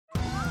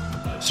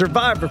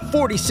Survivor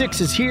 46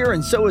 is here,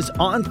 and so is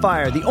On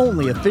Fire, the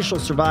only official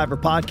Survivor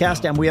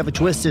podcast, and we have a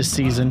twist this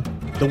season.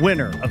 The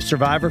winner of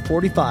Survivor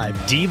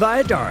 45, Dee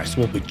Valladares,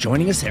 will be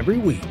joining us every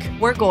week.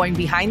 We're going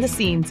behind the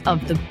scenes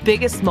of the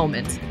biggest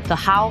moments, the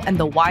how and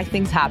the why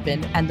things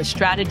happen, and the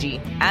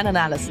strategy and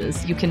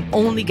analysis you can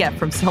only get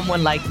from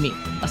someone like me,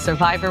 a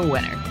Survivor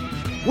winner.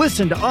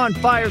 Listen to On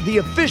Fire, the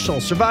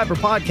official Survivor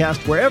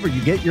podcast, wherever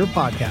you get your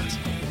podcasts.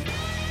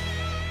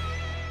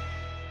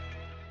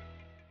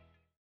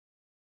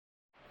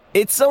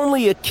 It's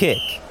only a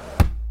kick,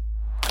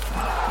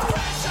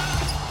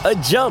 a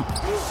jump,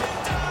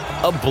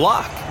 a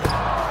block.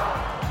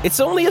 It's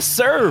only a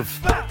serve.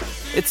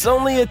 It's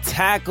only a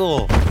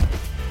tackle,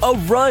 a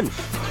run.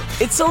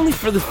 It's only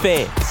for the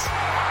fans.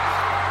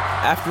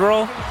 After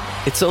all,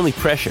 it's only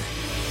pressure.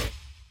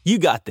 You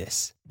got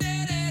this.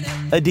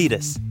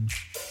 Adidas.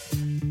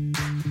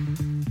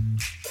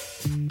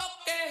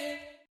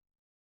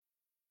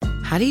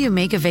 How do you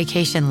make a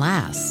vacation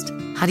last?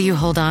 How do you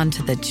hold on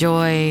to the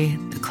joy,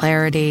 the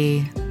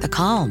clarity, the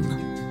calm?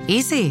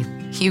 Easy.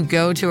 You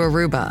go to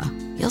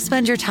Aruba. You'll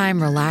spend your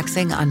time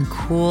relaxing on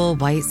cool,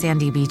 white,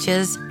 sandy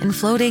beaches and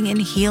floating in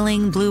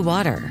healing blue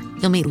water.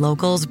 You'll meet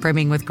locals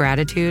brimming with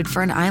gratitude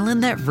for an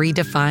island that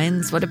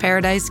redefines what a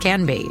paradise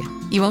can be.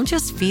 You won't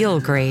just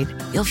feel great.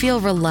 You'll feel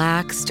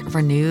relaxed,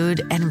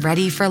 renewed, and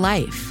ready for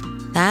life.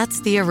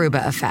 That's the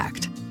Aruba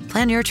effect.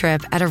 Plan your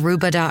trip at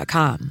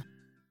Aruba.com.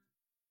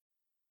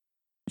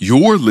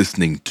 You're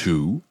listening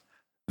to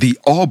The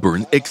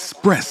Auburn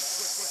Express.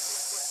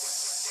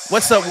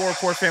 What's up, War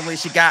Report family?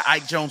 It's your guy,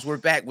 Ike Jones. We're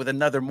back with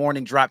another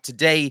morning drop.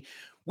 Today,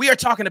 we are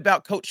talking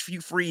about Coach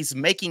Hugh Freeze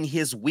making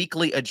his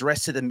weekly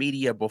address to the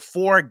media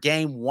before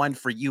Game 1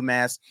 for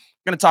UMass.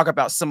 We're going to talk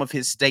about some of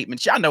his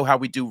statements. Y'all know how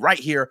we do right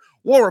here,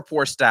 War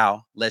Report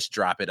style. Let's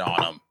drop it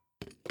on them.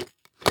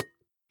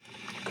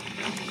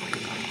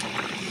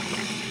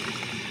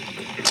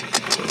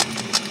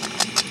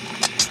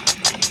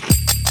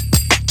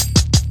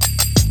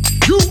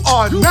 You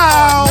are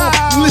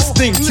now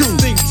listening to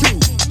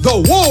the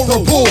War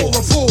Report.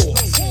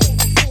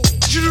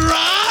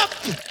 Drop!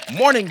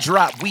 Morning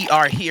drop. We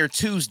are here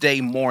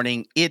Tuesday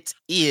morning. It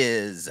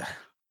is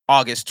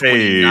August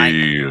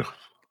 29th.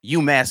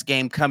 UMass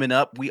game coming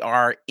up. We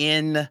are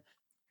in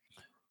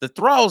the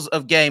thralls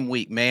of game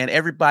week, man.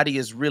 Everybody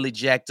is really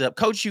jacked up.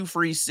 Coach Hugh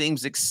Freeze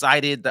seems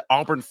excited. The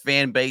Auburn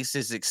fan base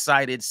is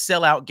excited.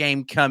 Sellout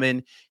game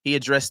coming. He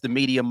addressed the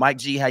media. Mike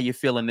G, how you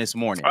feeling this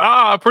morning?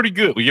 Pretty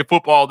good. We get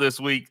football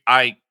this week.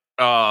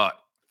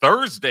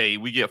 Thursday,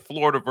 we get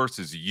Florida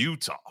versus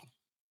Utah.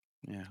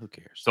 Yeah, who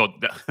cares? So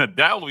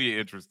that will be an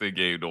interesting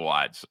game to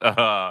watch.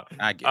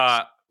 I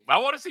guess. I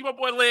want to see my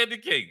boy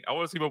Landon King.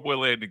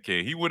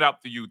 He went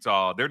out to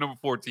Utah. They're number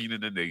 14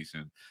 in the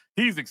nation.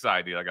 He's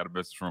excited. I got a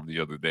message from him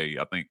the other day.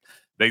 I think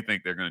they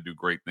think they're going to do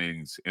great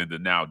things in the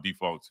now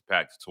defunct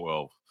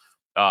Pac-12.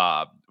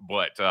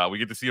 But we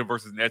get to see him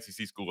versus an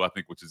SEC school, I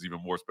think, which is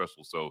even more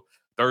special. So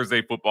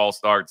Thursday football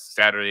starts.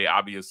 Saturday,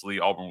 obviously,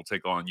 Auburn will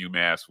take on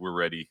UMass. We're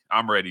ready.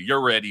 I'm ready.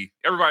 You're ready.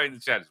 Everybody in the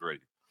chat is ready.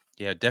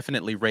 Yeah,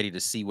 definitely ready to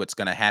see what's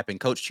going to happen.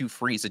 Coach Hugh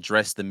Freeze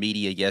addressed the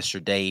media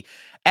yesterday.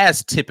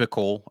 As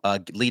typical,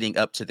 leading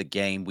up to the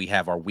game, we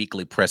have our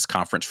weekly press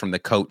conference from the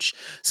coach.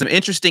 Some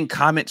interesting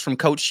comments from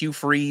Coach Hugh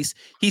Freeze.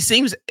 He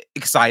seems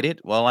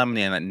excited. Well, I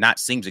mean, not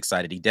seems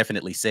excited. He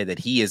definitely said that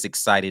he is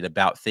excited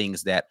about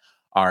things that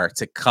are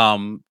to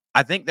come.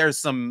 I think there's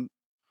some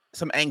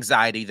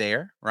anxiety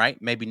there, right?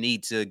 Maybe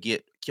need to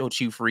get Coach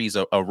Hugh Freeze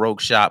a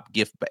Rogue Shop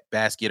gift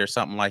basket or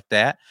something like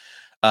that.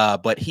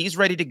 But he's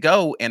ready to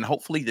go, and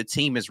hopefully the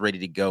team is ready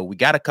to go. We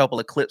got a couple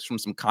of clips from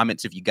some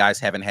comments if you guys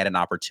haven't had an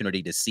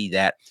opportunity to see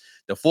that.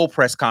 The full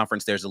press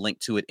conference, there's a link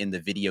to it in the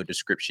video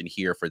description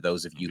here for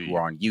those of you who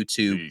are on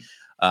YouTube.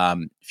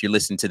 If you're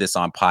listening to this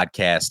on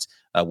podcast,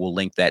 we'll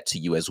link that to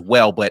you as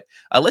well. But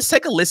let's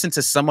take a listen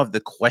to some of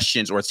the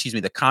questions, or excuse me,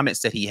 the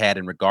comments that he had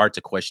in regard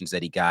to questions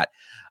that he got.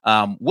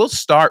 We'll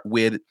start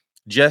with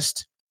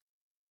just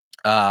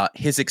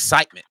his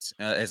excitement.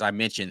 As I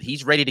mentioned,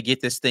 he's ready to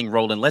get this thing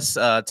rolling. Let's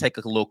take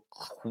a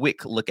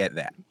quick look at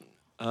that.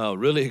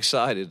 Really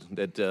excited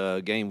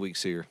that game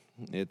week's here.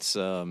 It's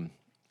obviously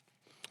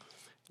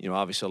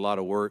a lot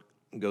of work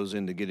goes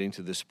into getting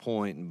to this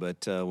point,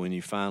 but when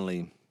you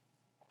finally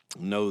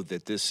know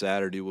that this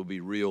Saturday will be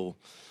real,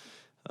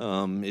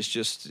 it's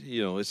just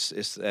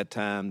it's that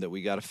time that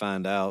we got to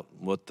find out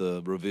what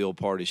the reveal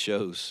party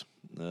shows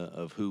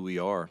of who we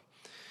are.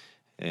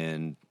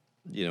 And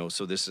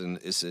so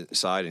it's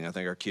exciting. I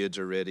think our kids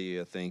are ready.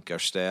 I think our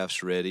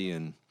staff's ready,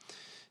 and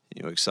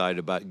excited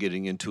about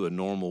getting into a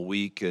normal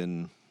week,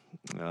 and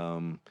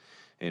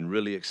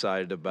really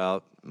excited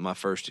about my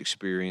first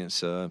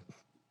experience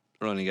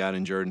running out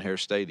in Jordan-Hare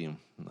Stadium.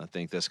 I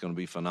think that's going to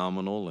be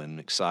phenomenal and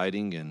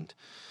exciting, and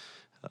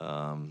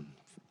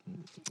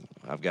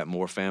I've got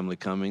more family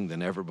coming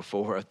than ever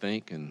before, I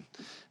think, and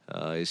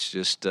it's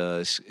just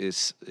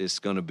it's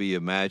going to be a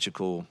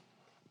magical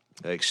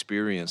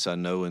experience, I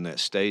know, in that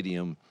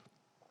stadium,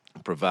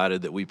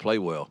 provided that we play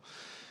well.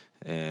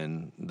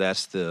 And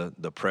that's the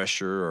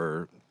pressure,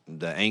 or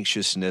the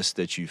anxiousness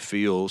that you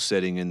feel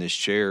sitting in this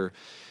chair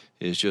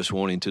is just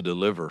wanting to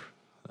deliver.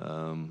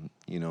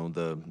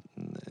 The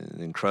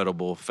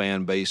incredible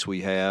fan base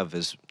we have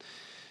has,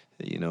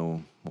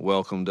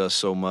 welcomed us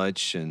so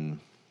much and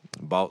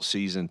bought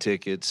season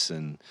tickets,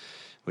 and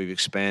we've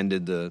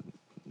expanded the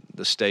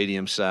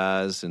stadium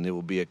size, and it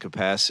will be at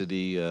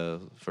capacity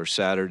for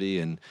Saturday.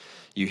 And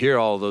you hear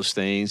all those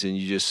things, and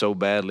you just so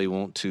badly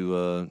want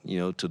to,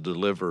 to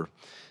deliver.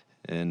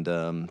 And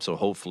so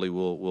hopefully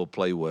we'll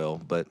play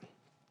well. But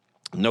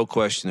no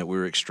question that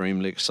we're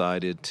extremely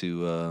excited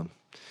to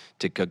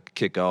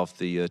kick off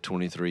the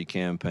 23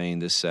 campaign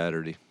this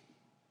Saturday.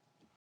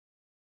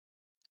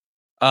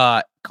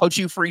 Coach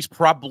Hugh Freeze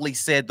probably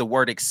said the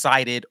word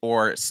excited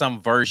or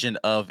some version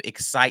of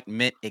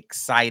excitement,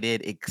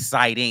 excited,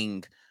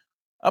 exciting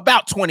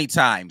about 20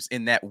 times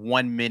in that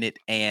 1 minute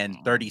and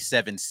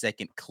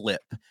 37-second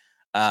clip.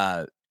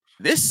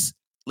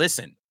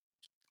 Listen,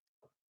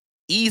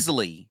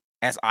 easily,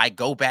 as I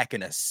go back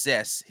and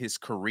assess his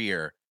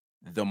career,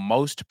 the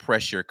most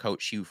pressure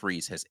Coach Hugh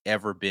Freeze has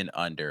ever been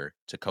under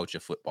to coach a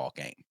football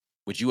game.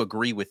 Would you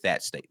agree with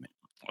that statement?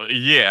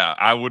 Yeah,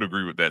 I would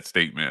agree with that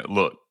statement.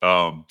 Look,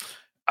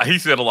 he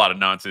said a lot of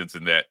nonsense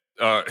in that.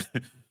 The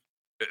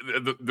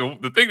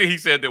thing that he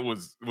said that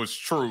was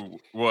true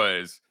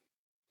was,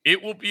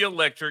 it will be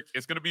electric.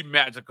 It's going to be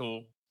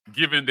magical,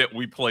 given that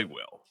we play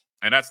well,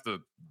 and that's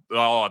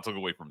all I took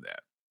away from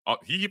that.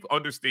 He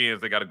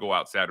understands they got to go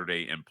out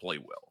Saturday and play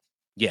well.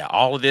 Yeah,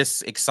 all of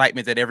this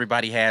excitement that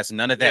everybody has,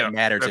 none of that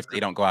matters if they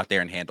don't go out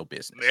there and handle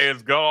business.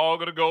 It's all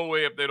going to go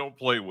away if they don't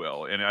play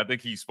well, and I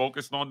think he's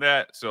focused on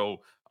that. So,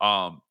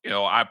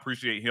 I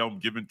appreciate him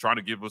trying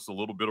to give us a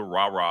little bit of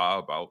rah-rah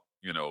about,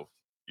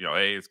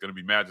 hey, it's going to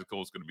be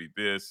magical, it's going to be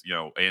this,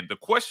 And the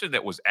question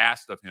that was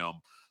asked of him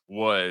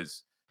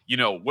was,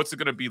 what's it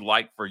going to be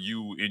like for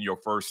you in your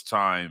first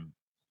time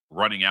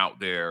running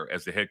out there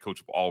as the head coach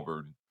of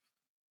Auburn,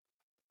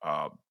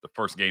 the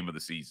first game of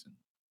the season?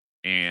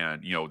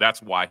 And, that's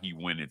why he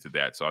went into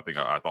that. So I think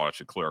I thought I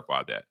should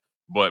clarify that.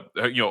 But,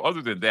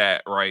 other than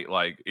that, right,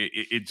 like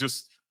it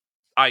just,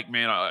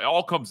 man, it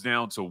all comes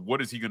down to,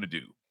 what is he going to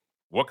do?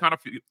 What kind of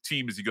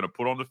team is he going to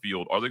put on the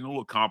field? Are they going to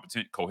look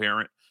competent,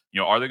 coherent?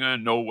 Are they going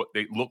to know what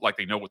they look like?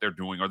 They know what they're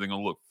doing. Are they going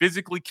to look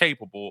physically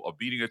capable of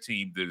beating a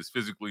team that is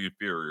physically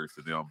inferior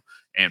to them?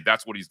 And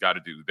that's what he's got to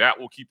do. That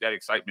will keep that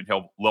excitement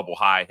level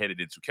high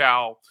headed into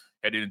Cal,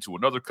 headed into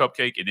another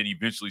cupcake, and then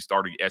eventually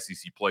starting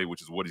SEC play,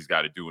 which is what he's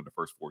got to do in the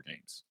first 4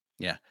 games.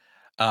 Yeah.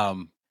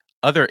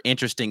 Other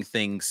interesting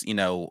things,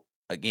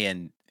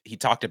 again, he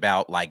talked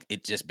about like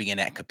it just being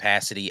at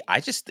capacity. I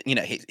just,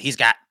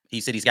 he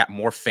said he's got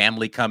more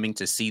family coming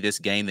to see this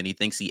game than he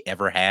thinks he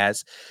ever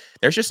has.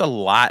 There's just a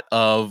lot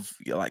of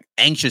like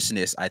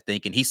anxiousness, I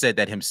think. And he said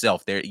that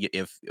himself there.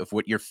 If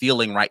what you're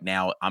feeling right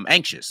now, I'm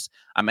anxious.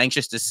 I'm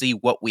anxious to see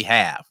what we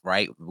have,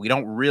 right? We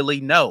don't really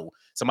know.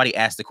 Somebody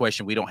asked the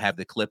question. We don't have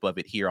the clip of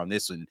it here on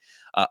this one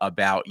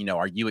about,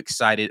 are you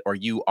excited or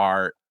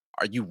are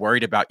you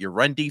worried about your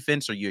run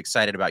defense or are you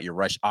excited about your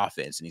rush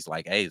offense? And he's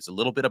like, hey, it's a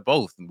little bit of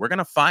both. And we're going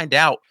to find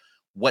out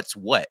what's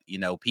what.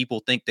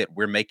 People think that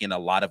we're making a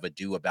lot of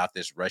ado about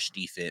this rush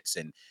defense.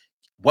 And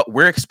what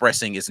we're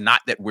expressing is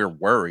not that we're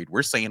worried.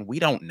 We're saying we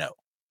don't know.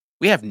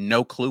 We have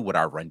no clue what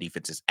our run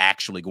defense is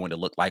actually going to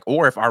look like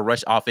or if our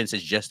rush offense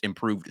has just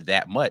improved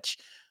that much.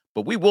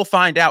 But we will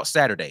find out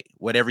Saturday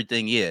what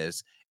everything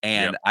is.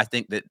 And I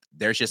think that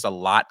there's just a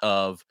lot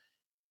of,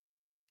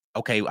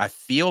 okay, I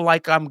feel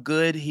like I'm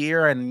good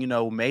here and,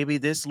 maybe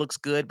this looks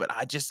good, but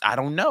I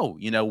don't know.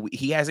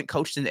 He hasn't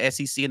coached in the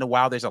SEC in a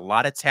while. There's a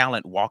lot of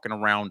talent walking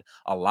around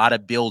a lot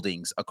of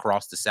buildings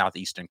across the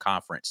Southeastern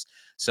Conference.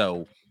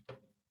 So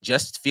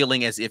just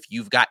feeling as if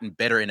you've gotten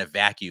better in a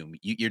vacuum,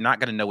 you're not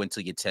going to know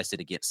until you test it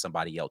against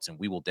somebody else. And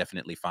we will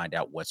definitely find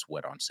out what's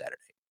what on Saturday.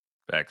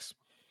 Thanks.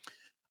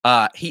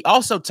 He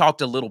also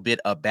talked a little bit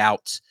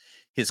about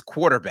his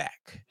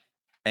quarterback.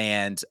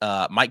 And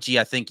Mike G,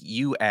 I think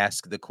you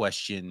asked the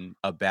question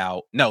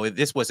about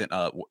this wasn't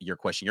your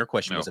question. Your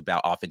question was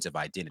about offensive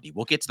identity.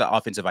 We'll get to the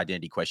offensive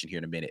identity question here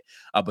in a minute.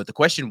 But the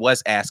question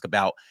was asked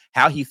about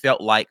how he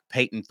felt like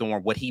Peyton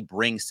Thorne, what he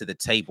brings to the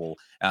table.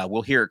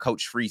 We'll hear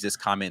Coach Freeze's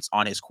comments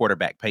on his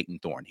quarterback, Peyton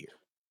Thorne,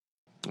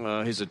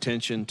 here. His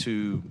attention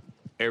to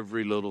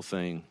every little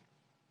thing.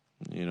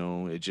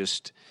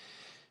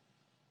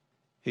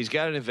 He's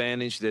got an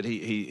advantage that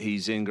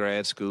he's in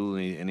grad school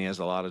and he has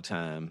a lot of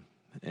time.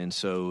 And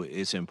so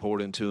it's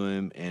important to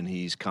him, and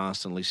he's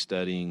constantly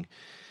studying.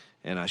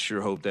 And I sure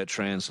hope that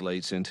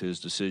translates into his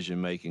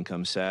decision-making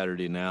come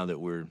Saturday now that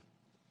we're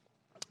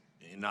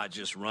not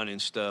just running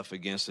stuff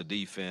against a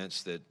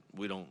defense that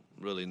we don't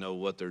really know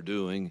what they're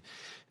doing.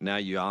 Now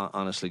you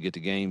honestly get the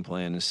game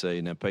plan and say,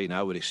 now, Peyton,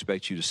 I would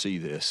expect you to see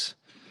this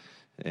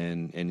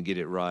and get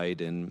it right.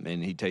 And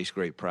he takes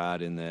great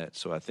pride in that.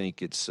 So I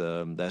think it's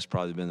that's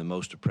probably been the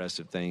most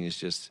impressive thing is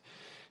just –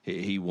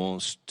 he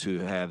wants to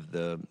have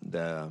the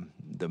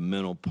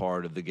mental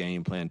part of the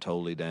game plan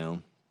totally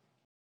down.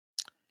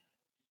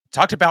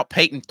 Talked about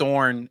Peyton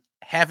Thorne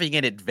having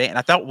an advantage.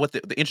 I thought what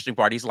the interesting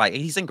part,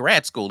 he's in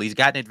grad school. He's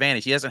got an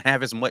advantage. He doesn't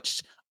have as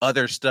much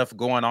other stuff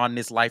going on in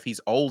his life. He's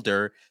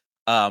older.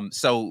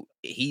 So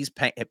he's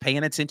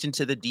paying attention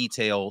to the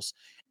details,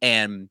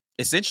 and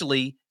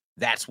essentially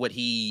that's what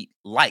he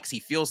likes. He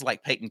feels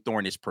like Peyton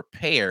Thorne is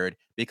prepared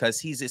because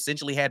he's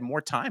essentially had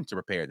more time to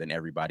prepare than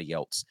everybody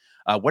else.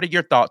 What are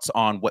your thoughts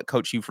on what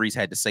Coach Hugh Freeze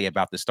had to say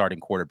about the starting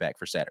quarterback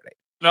for Saturday?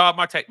 No,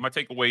 my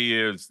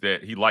takeaway is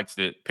that he likes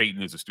that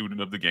Peyton is a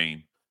student of the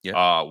game.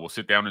 Yeah. We'll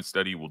sit down and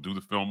study. We'll do the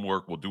film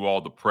work. We'll do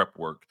all the prep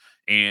work.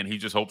 And he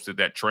just hopes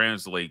that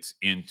translates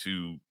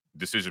into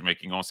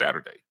decision-making on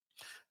Saturday.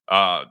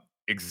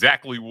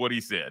 Exactly what he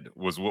said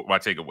was what my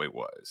takeaway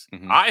was.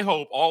 Mm-hmm. I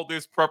hope all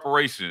this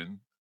preparation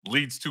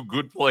leads to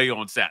good play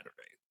on Saturday.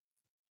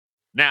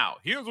 Now,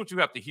 here's what you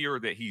have to hear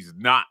that he's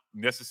not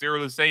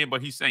necessarily saying,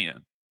 but he's saying,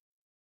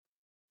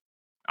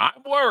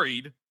 I'm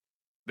worried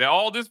that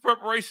all this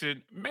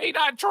preparation may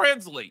not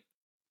translate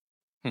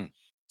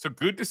to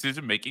good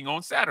decision-making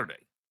on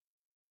Saturday.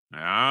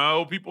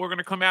 Now, people are going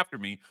to come after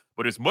me,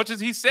 but as much as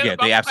he said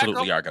about they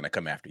absolutely are going to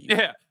come after you.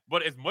 Yeah,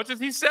 but as much as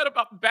he said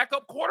about the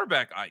backup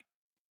quarterback,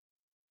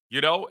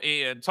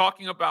 and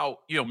talking about,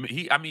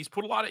 he's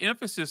put a lot of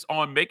emphasis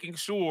on making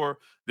sure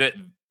that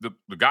the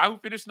guy who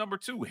finished number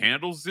 2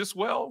 handles this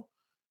well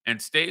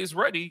and stays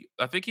ready.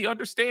 I think he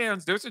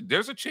understands there's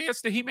a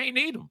chance that he may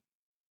need him.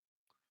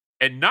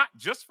 And not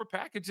just for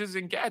packages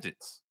and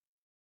gadgets.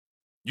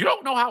 You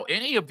don't know how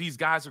any of these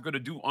guys are going to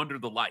do under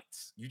the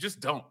lights. You just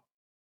don't.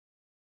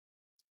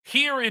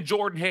 Here in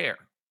Jordan Hare,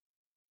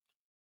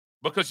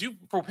 because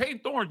for Peyton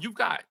Thorne, you've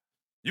got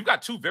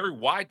 2 very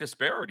wide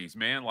disparities,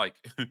 man. Like,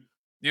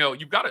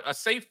 you've got a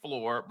safe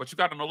floor, but you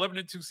got an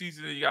 11-2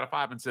 season and you got a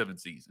 5-7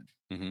 season.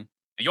 Mm-hmm. And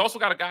you also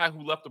got a guy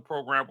who left the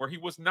program where he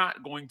was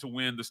not going to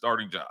win the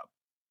starting job.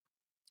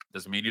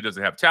 Doesn't mean he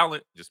doesn't have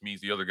talent. Just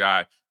means the other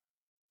guy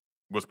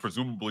was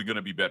presumably going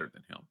to be better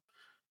than him.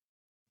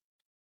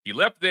 He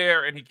left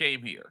there and he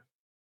came here,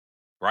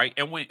 right?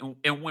 And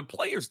when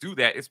players do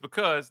that, it's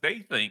because they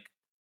think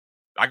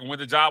I can win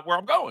the job where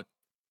I'm going,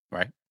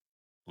 right?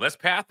 Less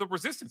path of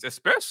resistance,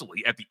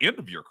 especially at the end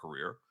of your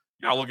career.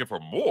 You're not looking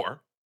for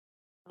more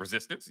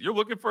resistance. You're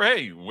looking for,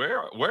 hey,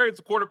 where is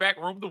the quarterback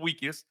room the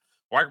weakest,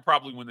 where I can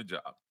probably win the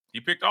job? He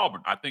picked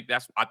Auburn. I think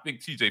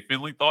TJ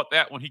Finley thought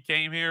that when he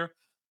came here.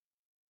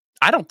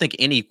 I don't think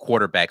any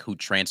quarterback who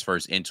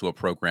transfers into a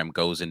program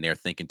goes in there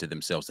thinking to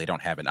themselves they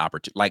don't have an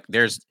opportunity. Like,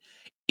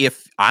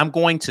 if I'm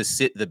going to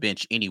sit the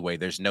bench anyway,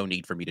 there's no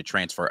need for me to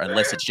transfer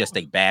unless it's just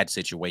a bad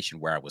situation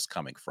where I was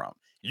coming from.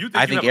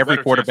 I think every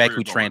quarterback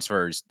who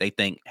transfers, they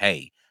think,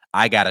 hey,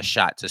 I got a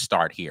shot to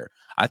start here.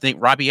 I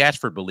think Robbie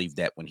Ashford believed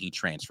that when he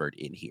transferred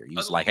in here. He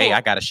was like, hey,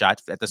 I got a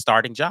shot at the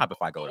starting job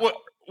if I go to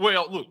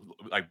Well, look,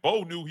 like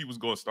Bo knew he was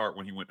going to start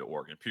when he went to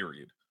Oregon,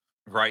 period.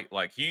 Right?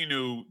 Like, he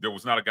knew there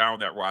was not a guy on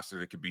that roster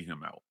that could beat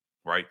him out.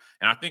 Right?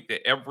 And I think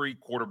that every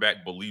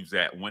quarterback believes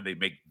that when they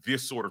make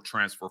this sort of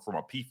transfer from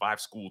a P5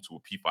 school to a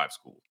P5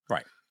 school.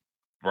 Right.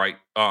 Right.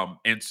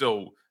 And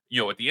so,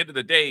 at the end of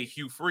the day,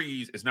 Hugh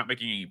Freeze is not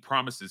making any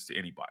promises to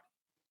anybody.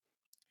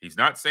 He's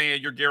not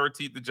saying you're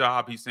guaranteed the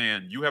job. He's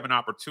saying you have an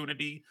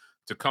opportunity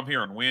to come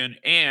here and win.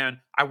 And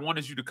I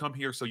wanted you to come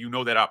here so you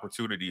know that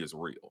opportunity is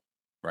real.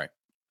 Right.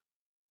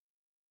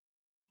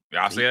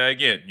 I'll say that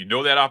again. You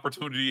know that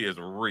opportunity is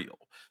real.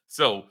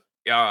 So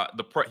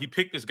he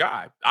picked this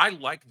guy. I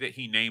like that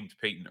he named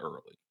Peyton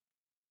early.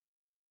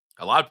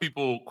 A lot of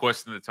people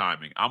question the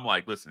timing. I'm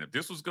like, listen, if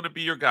this was going to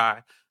be your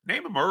guy,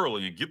 name him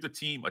early and give the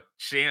team a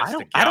chance to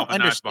galvanize I don't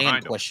understand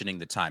behind questioning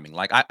the timing.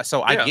 Like,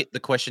 I get the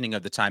questioning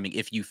of the timing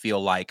if you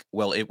feel like,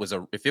 well,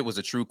 if it was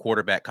a true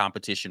quarterback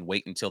competition,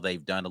 wait until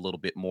they've done a little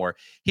bit more.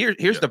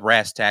 Here's the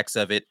brass tacks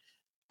of it.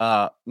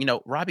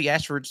 Robbie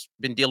Ashford's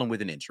been dealing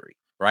with an injury.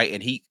 Right.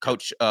 And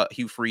Coach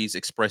Hugh Freeze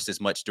expressed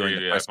as much during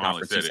the press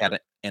conference. He's had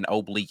an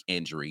oblique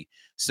injury.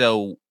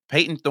 So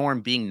Peyton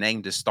Thorne being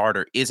named as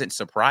starter isn't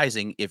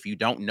surprising if you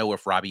don't know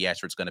if Robbie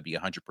Ashford's going to be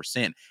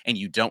 100% and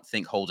you don't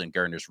think Holden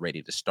Gurner's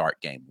ready to start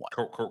game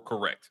 1.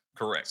 Correct.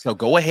 So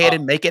go ahead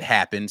and make it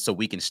happen so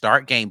we can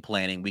start game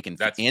planning. We can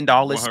end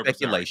all this 100%.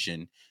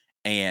 Speculation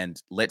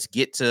and let's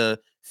get to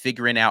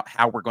figuring out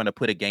how we're going to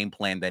put a game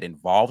plan that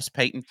involves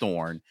Peyton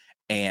Thorne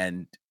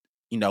and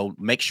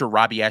make sure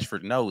Robbie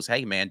Ashford knows,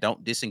 hey, man,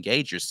 don't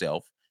disengage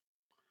yourself.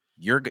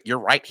 You're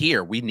right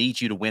here. We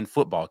need you to win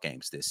football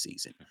games this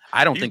season.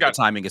 I don't think the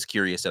timing is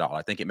curious at all.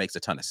 I think it makes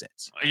a ton of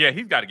sense. Yeah,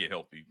 he's got to get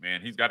healthy,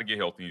 man. He's got to get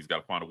healthy. He's got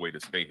to find a way to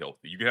stay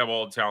healthy. You can have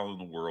all the talent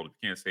in the world. If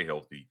you can't stay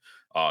healthy,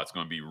 it's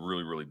going to be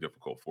really, really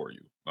difficult for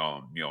you.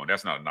 And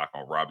that's not a knock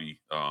on Robbie.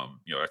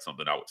 That's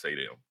something I would say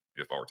to him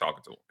if I were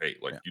talking to him. Hey,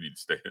 you need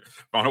to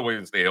find a way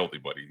to stay healthy,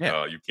 buddy.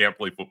 Yeah. You can't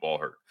play football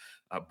hurt.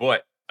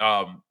 But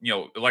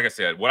like I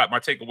said, my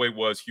takeaway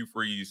was Hugh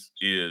Freeze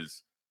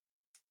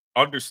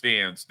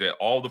understands that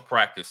all the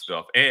practice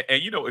stuff, and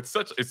it's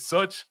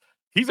such.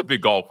 He's a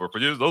big golfer. For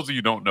those of you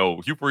who don't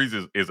know, Hugh Freeze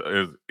is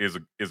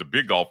a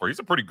big golfer. He's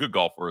a pretty good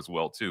golfer as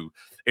well too.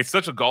 It's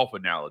such a golf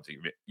analogy.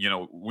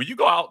 When you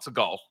go out to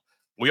golf,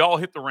 we all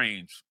hit the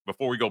range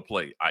before we go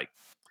play.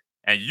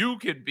 And you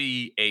could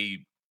be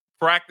a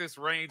practice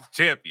range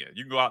champion.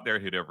 You can go out there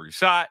and hit every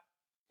shot.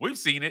 We've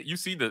seen it. You've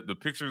seen the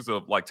pictures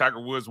of like Tiger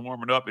Woods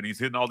warming up and he's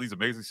hitting all these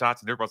amazing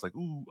shots and everybody's like,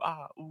 ooh,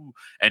 ah, ooh.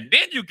 And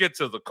then you get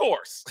to the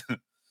course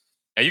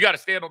and you got to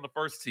stand on the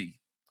first tee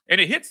and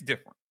it hits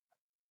different.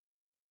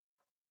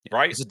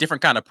 Right? It's a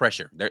different kind of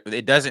pressure.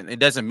 It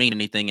doesn't mean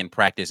anything in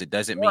practice. It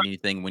doesn't mean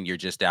anything when you're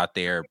just out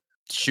there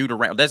shoot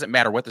around. It doesn't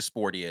matter what the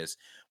sport is.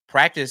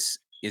 Practice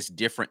is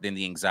different than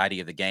the anxiety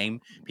of the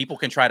game. People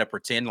can try to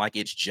pretend like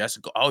it's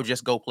just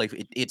go play.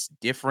 It's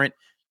different.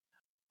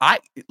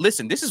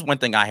 Listen, this is one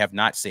thing I have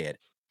not said.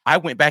 I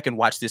went back and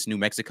watched this New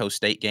Mexico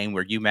State game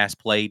where UMass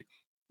played.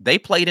 They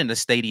played in a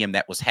stadium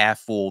that was half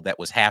full, that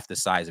was half the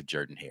size of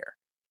Jordan-Hare.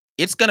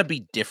 It's going to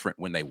be different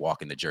when they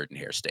walk in the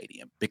Jordan-Hare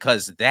Stadium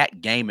because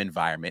that game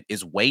environment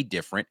is way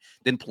different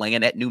than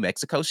playing at New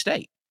Mexico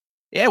State.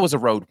 Yeah, it was a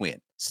road win.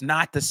 It's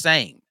not the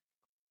same.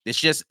 It's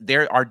just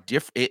there are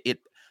different.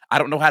 I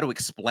don't know how to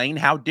explain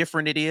how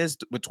different it is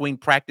between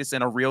practice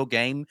and a real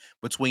game,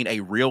 between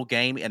a real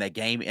game and a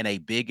game in a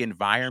big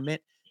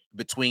environment,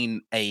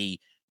 between a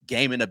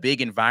game in a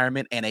big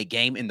environment and a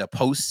game in the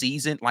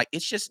postseason. Like,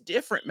 it's just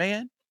different,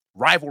 man.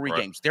 Rivalry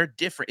games, they're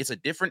different. It's a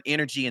different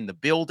energy in the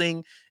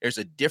building. There's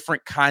a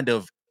different kind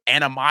of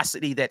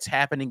animosity that's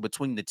happening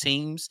between the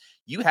teams.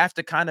 You have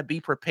to kind of be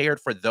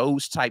prepared for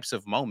those types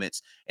of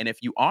moments. And if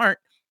you aren't,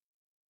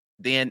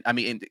 then, I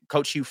mean,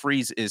 Coach Hugh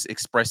Freeze is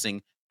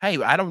expressing,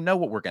 hey, I don't know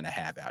what we're going to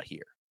have out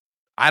here.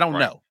 I don't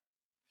know.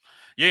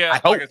 Yeah,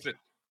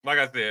 like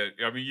I said,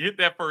 I mean, you hit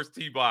that first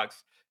tee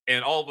box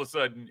and all of a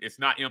sudden it's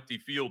not empty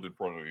field in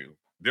front of you.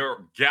 There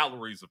are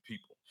galleries of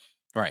people.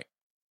 Right.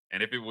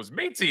 And if it was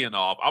me teeing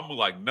off, I'm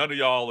like, none of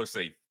y'all are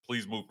safe.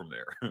 Please move from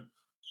there.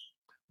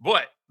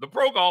 But the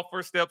pro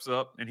golfer steps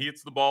up and he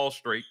hits the ball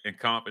straight and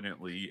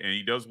confidently, and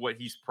he does what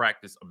he's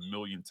practiced a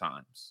million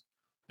times,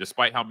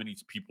 despite how many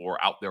people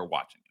are out there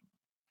watching him.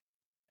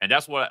 And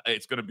that's what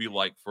it's going to be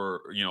like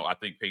for, I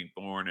think Peyton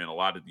Thorne and a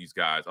lot of these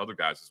guys, other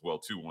guys as well,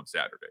 too, on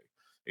Saturday,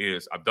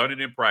 is I've done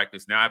it in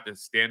practice. Now I have to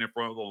stand in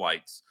front of the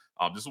lights.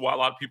 This is why a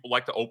lot of people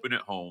like to open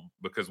at home,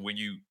 because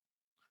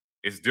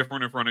it's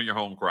different in front of your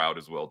home crowd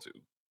as well, too.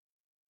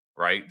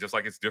 Right? Just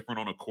like it's different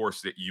on a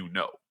course that you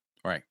know.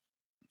 Right.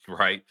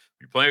 Right?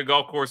 You're playing a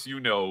golf course,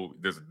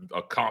 there's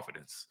a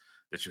confidence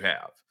that you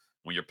have.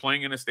 When you're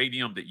playing in a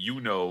stadium that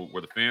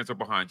where the fans are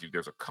behind you,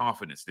 there's a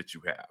confidence that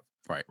you have.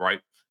 Right.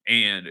 Right?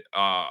 And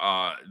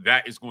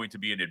that is going to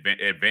be an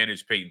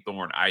advantage Peyton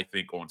Thorne, I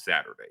think, on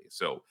Saturday.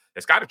 So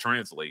it's got to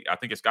translate. I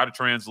think it's got to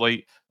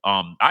translate.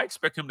 I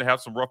expect him to have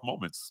some rough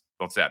moments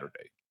on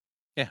Saturday.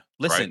 Yeah.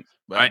 Listen,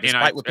 right?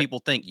 Despite what people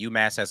think,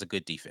 UMass has a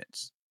good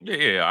defense.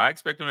 Yeah, I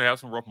expect him to have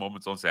some rough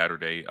moments on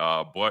Saturday,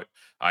 but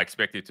I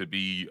expect it to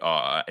be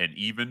an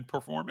even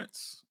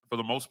performance for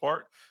the most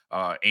part,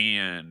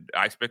 and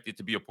I expect it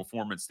to be a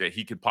performance that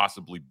he could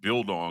possibly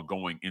build on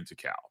going into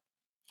Cal.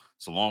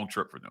 It's a long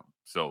trip for them.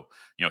 So,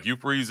 Hugh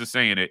Freeze is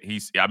saying it.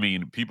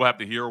 People have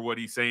to hear what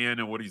he's saying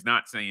and what he's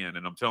not saying,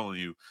 and I'm telling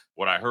you,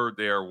 what I heard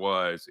there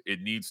was it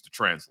needs to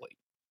translate.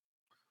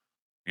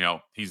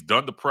 He's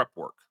done the prep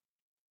work,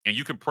 and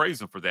you can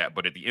praise him for that,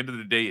 but at the end of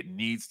the day, it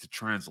needs to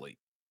translate.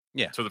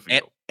 Yeah, to the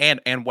field.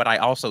 And what I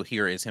also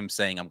hear is him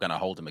saying, "I'm going to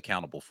hold him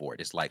accountable for it."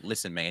 It's like,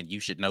 listen, man,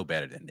 you should know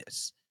better than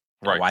this.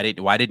 Right?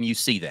 Why didn't you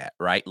see that?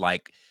 Right?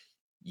 Like,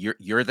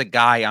 you're the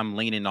guy I'm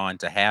leaning on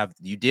to have.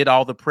 You did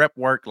all the prep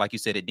work, like you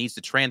said. It needs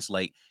to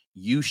translate.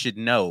 You should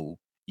know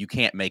you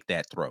can't make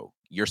that throw.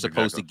 You're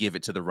supposed to give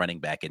it to the running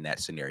back in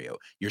that scenario.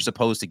 You're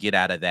supposed to get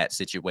out of that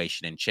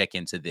situation and check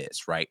into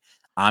this, right?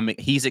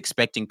 He's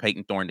expecting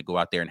Peyton Thorne to go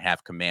out there and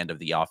have command of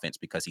the offense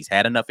because he's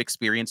had enough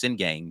experience in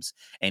games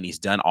and he's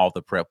done all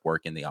the prep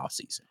work in the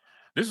offseason.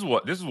 This is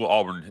what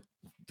Auburn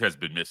has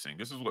been missing.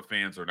 This is what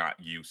fans are not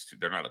used to.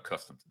 They're not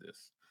accustomed to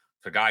this.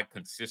 It's a guy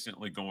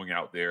consistently going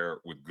out there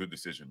with good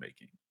decision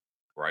making,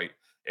 right?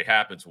 It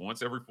happens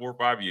once every 4 or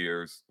 5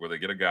 years where they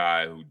get a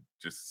guy who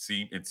just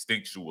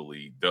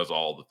instinctually does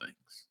all the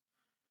things.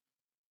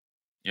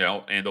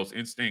 And those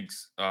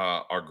instincts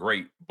are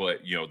great, but,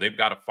 they've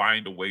got to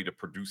find a way to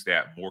produce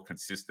that more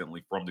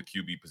consistently from the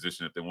QB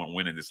position if they want to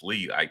win in this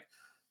league. Like,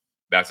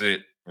 that's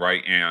it,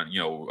 right? And,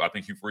 I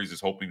think Hugh Freeze is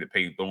hoping that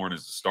Peyton Thorne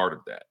is the start of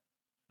that.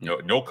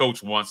 No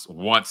coach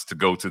wants to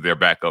go to their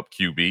backup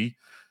QB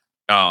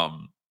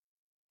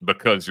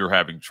because you're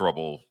having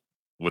trouble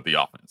with the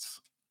offense.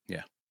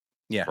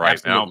 Yeah, right?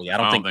 Absolutely. I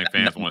don't think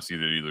fans want to see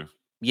that either.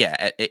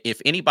 Yeah, if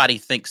anybody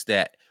thinks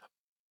that,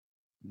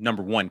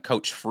 number one,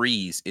 Coach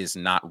Freeze is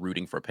not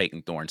rooting for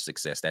Peyton Thorne's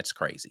success, that's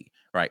crazy,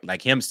 right?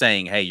 Like him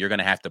saying, hey, you're going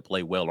to have to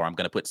play well or I'm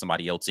going to put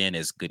somebody else in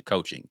as good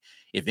coaching.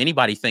 If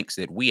anybody thinks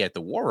that we at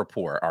the War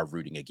Report are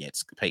rooting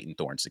against Peyton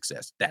Thorne's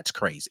success, that's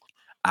crazy.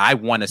 I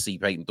want to see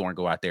Peyton Thorne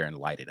go out there and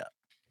light it up.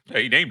 Yeah,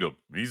 he named him.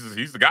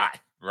 He's the guy,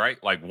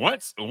 right? Like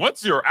once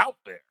you're out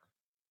there,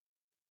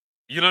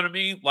 you know what I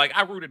mean? Like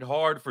I rooted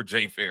hard for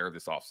Jay Fair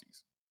this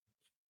offseason,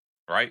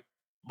 right?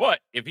 But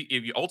if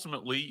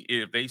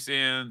they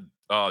send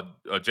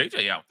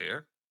JJ out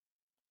there,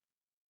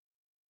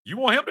 you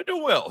want him to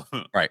do well.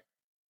 Right.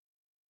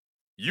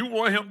 You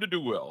want him to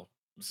do well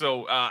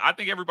So I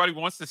think everybody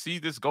wants to see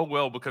this go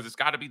well because it's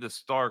got to be the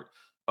start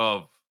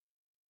of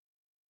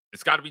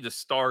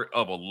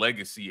a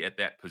legacy at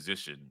that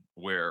position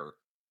where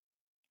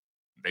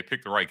they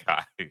pick the right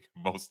guy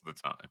most of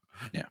the time.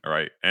 Yeah. All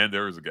right. And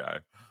there is a guy.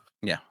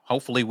 Yeah,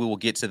 hopefully we will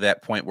get to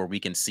that point where we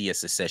can see a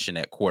succession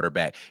at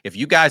quarterback. If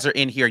you guys are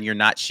in here and you're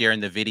not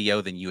sharing the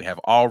video, then you have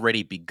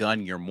already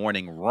begun your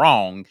morning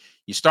wrong.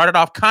 You started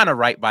off kind of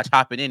right by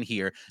hopping in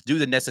here. Do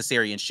the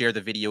necessary and share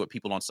the video with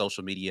people on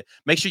social media.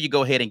 Make sure you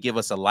go ahead and give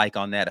us a like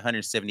on that.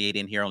 178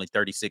 in here, only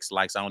 36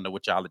 likes. I don't know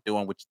what y'all are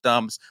doing with your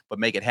thumbs, but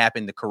make it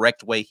happen the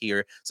correct way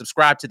here.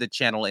 Subscribe to the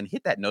channel and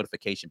hit that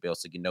notification bell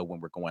so you know when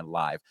we're going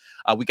live.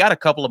 We got a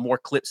couple of more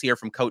clips here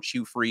from Coach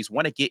Hugh Freeze.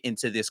 Want to get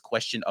into this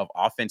question of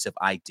offensive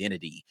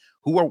identity.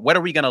 What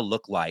are we going to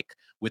look like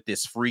with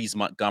this Freeze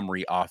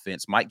Montgomery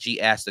offense? Mike G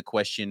asked the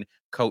question.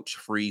 Coach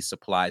Freeze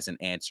supplies an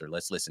answer.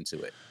 Let's listen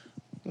to it.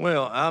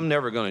 Well, I'm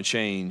never going to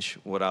change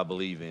what I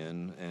believe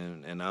in,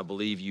 and I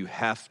believe you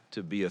have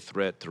to be a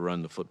threat to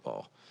run the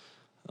football.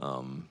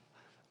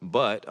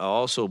 But I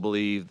also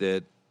believe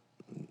that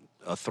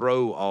a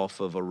throw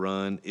off of a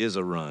run is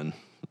a run.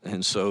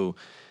 And so,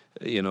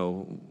 you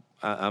know,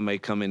 I may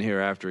come in here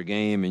after a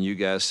game and you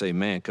guys say,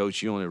 man,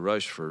 Coach, you only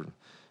rushed for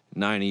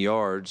 90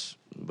 yards,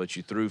 but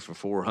you threw for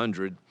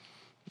 400.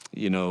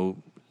 You know,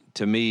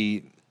 to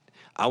me,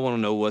 I want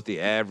to know what the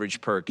average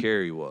per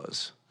carry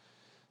was,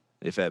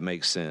 if that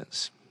makes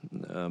sense,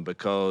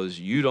 because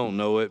you don't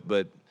know it,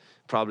 but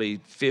probably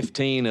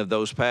 15 of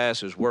those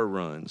passes were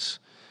runs,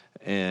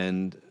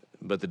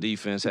 but the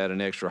defense had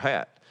an extra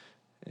hat.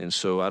 And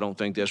so I don't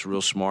think that's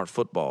real smart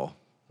football,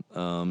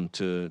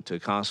 to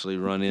constantly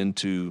run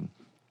into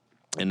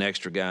an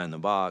extra guy in the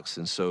box.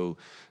 And so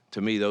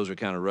to me, those are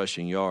kind of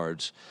rushing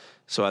yards.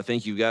 So I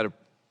think you have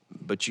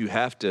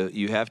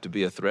to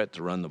be a threat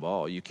to run the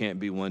ball. You can't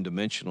be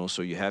one-dimensional,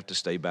 so you have to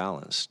stay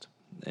balanced.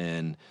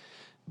 And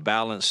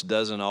balance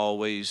doesn't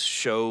always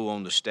show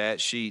on the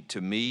stat sheet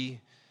to me,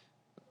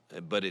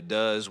 but it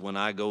does when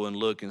I go and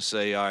look and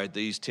say, all right,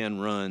 these 10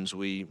 runs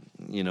we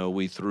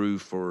threw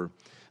for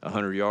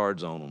 100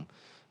 yards on them.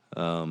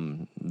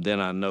 Then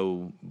I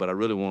know, but I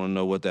really want to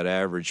know what that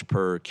average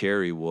per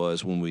carry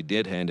was when we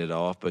did hand it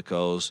off,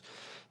 because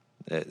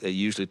it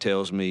usually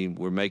tells me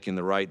we're making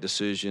the right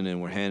decision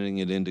and we're handing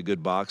it into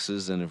good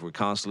boxes. And if we're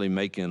constantly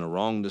making a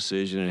wrong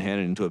decision and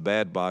handing it into a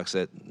bad box,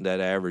 that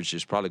average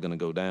is probably going to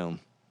go down.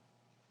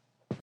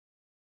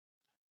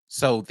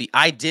 So the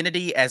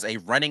identity as a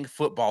running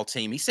football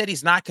team, he said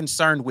he's not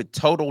concerned with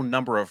total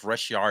number of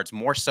rush yards,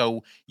 more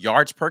so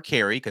yards per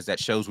carry, because that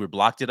shows we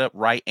blocked it up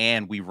right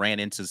and we ran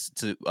into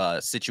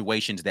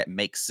situations that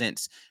make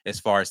sense as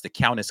far as the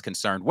count is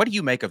concerned. What do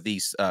you make of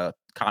these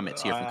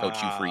comments here from Coach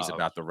Hugh Freeze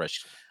about the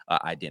rush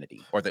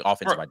identity or the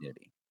offensive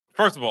identity?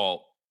 First of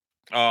all,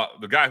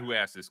 the guy who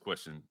asked this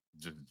question,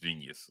 just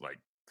genius, like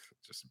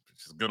just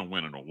gonna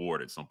win an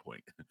award at some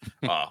point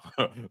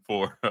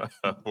for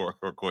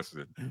a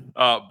question.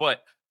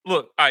 But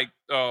look, I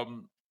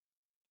want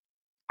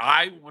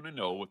to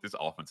know what this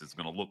offense is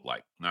going to look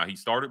like. Now, he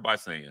started by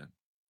saying,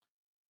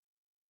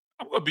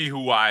 "I'm going to be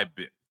who I've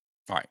been."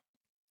 All right,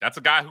 that's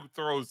a guy who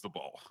throws the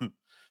ball.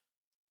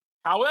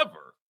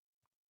 However,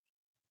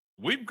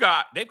 they've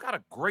got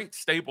a great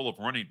stable of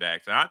running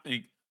backs, and I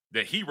think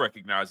that he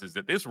recognizes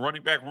that this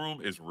running back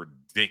room is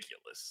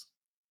ridiculous.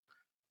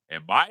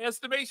 In my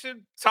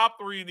estimation, top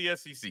 3 in the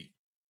SEC.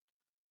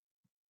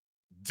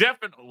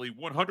 Definitely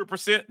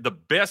 100% the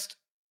best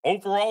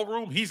overall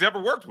room he's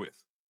ever worked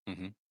with.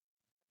 Mm-hmm.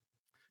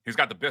 He's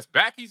got the best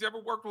back he's ever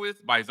worked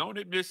with by his own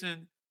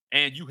admission,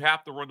 and you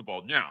have to run the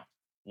ball. Now,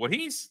 what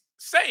he's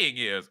saying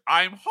is,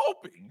 I'm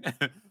hoping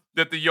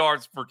that the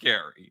yards per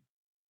carry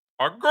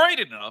are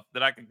great enough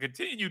that I can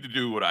continue to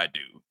do what I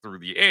do through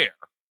the air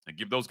and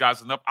give those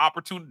guys enough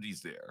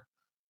opportunities there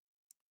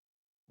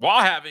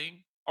while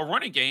having a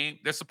running game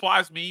that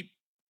supplies me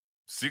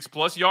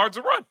 6+ yards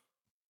a run.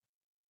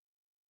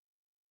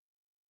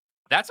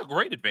 That's a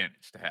great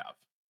advantage to have.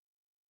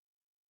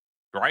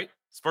 Right?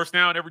 It's first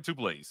down every 2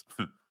 plays.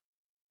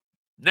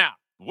 Now,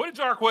 what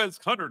did Jarquez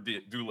Hunter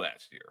do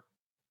last year?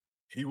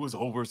 He was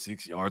over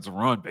 6 yards a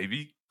run,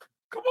 baby.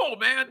 Come on,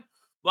 man.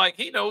 Like,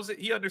 he knows it.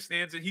 He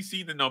understands it. He's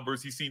seen the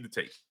numbers. He's seen the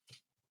tape.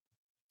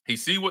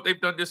 He's seen what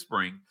they've done this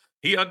spring.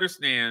 He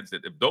understands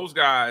that if those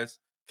guys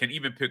can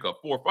even pick up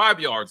 4 or 5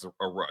 yards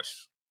a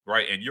rush,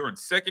 right, and you're in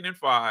 2nd and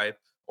 5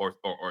 or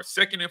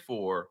 2nd and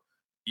 4,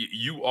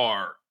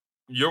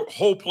 your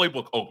whole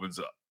playbook opens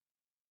up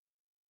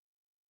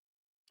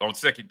on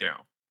 2nd down.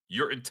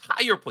 Your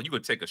entire play, you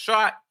could take a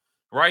shot,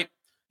 right?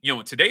 You know,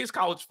 in today's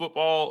college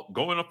football,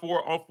 going on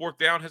 4th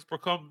down has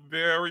become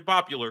very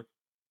popular.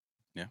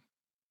 Yeah.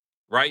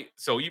 Right?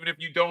 So even if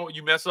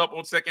you mess up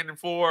on 2nd and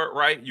 4,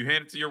 right? You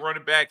hand it to your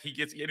running back, he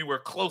gets anywhere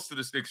close to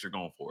the sticks, you're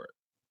going for it.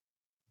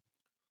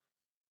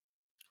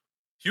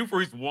 Hugh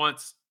Freeze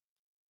wants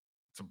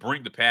to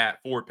bring the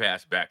forward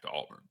pass back to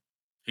Auburn.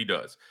 He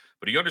does.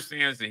 But he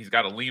understands that he's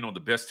got to lean on the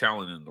best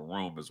talent in the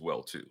room as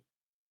well, too.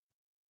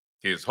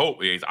 His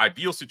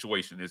ideal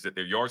situation is that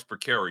their yards per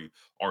carry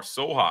are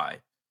so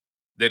high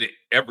that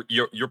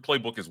your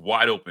playbook is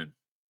wide open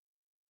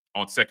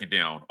on second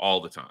down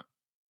all the time.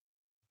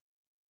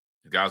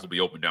 The guys will be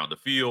open down the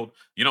field.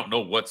 You don't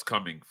know what's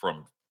coming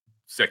from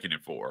 2nd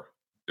and 4.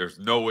 There's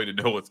no way to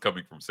know what's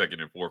coming from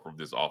 2nd and 4 from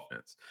this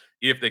offense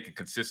if they can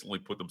consistently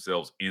put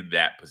themselves in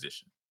that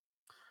position.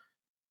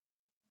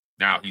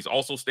 Now, he's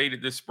also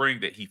stated this spring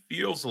that he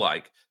feels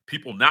like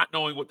people not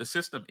knowing what the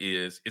system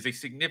is a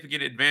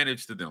significant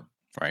advantage to them.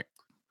 Right.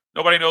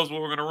 Nobody knows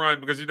what we're going to run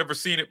because you've never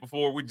seen it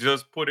before. We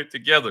just put it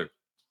together,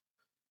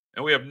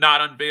 and we have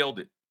not unveiled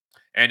it.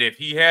 And if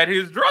he had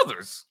his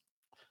druthers,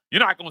 you're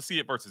not going to see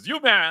it versus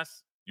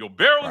UMass. You'll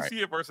barely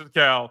see it versus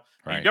Cal.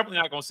 Right. You're definitely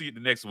not going to see it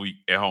the next week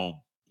at home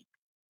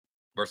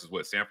versus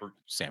what, Sanford?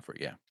 Sanford,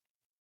 yeah.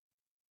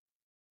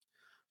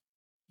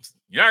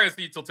 You're not going to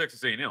see it until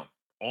Texas A&M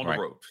on the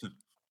road.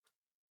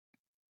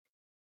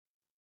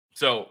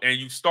 So, and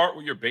you start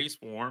with your base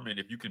form, and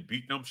if you can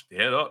beat them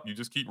head up, you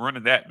just keep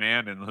running that,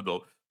 man. And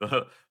the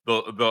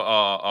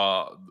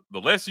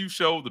less you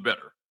show, the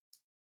better.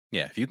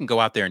 Yeah, if you can go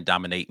out there and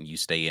dominate and you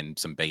stay in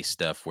some base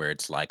stuff where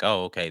it's like,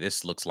 oh, okay,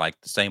 this looks like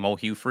the same old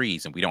Hugh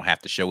Freeze, and we don't have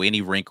to show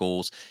any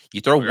wrinkles.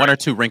 You throw one or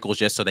two wrinkles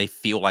just so they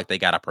feel like they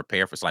got to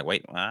prepare for. It's like,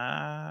 wait,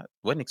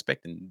 wasn't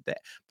expecting that.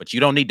 But you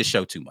don't need to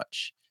show too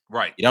much.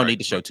 Right. You don't need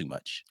to show too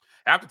much.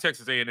 After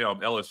Texas A&M,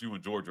 LSU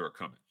and Georgia are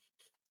coming.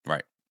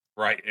 Right.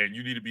 Right, and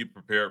you need to be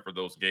prepared for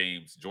those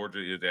games. Georgia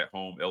is at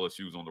home.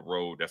 LSU's on the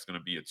road. That's going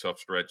to be a tough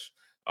stretch.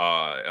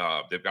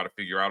 They've got to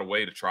figure out a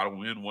way to try to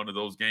win one of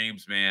those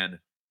games, man.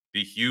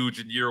 Be huge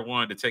in year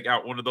one to take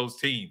out one of those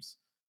teams.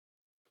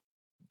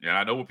 And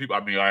I know what people,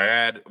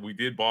 we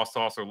did boss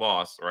toss or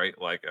loss, right?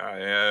 Like I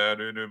had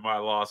it in my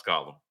loss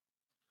column,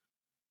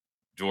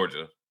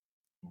 Georgia.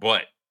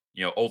 But,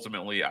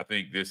 ultimately, I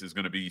think this is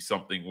going to be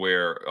something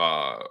where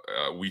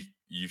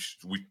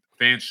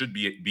fans should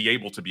be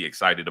able to be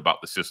excited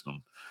about the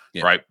system,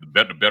 right?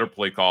 The better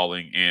play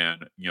calling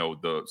and,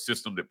 the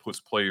system that puts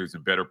players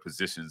in better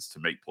positions to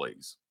make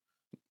plays.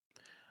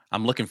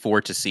 I'm looking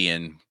forward to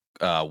seeing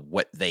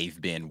what they've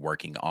been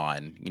working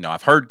on.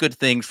 I've heard good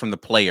things from the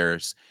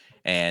players,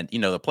 and,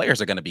 the players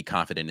are going to be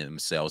confident in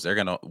themselves. They're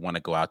going to want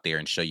to go out there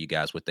and show you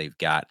guys what they've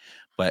got.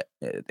 But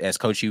as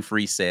Coach Hugh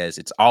Freeze says,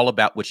 it's all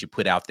about what you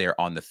put out there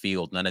on the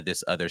field. None of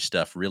this other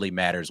stuff really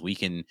matters. We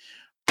can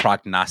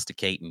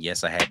prognosticate, and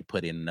yes, I had to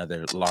put in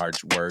another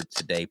large word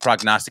today,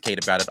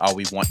 prognosticate about it all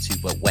we want to,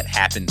 but what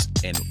happens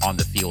on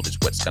the field is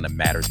what's going to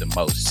matter the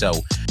most. So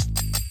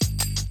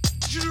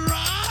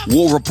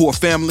War Report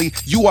family,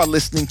 you are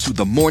listening to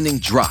The Morning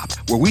Drop,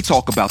 where we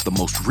talk about the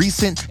most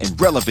recent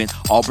and relevant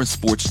Auburn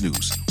sports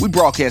news. We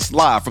broadcast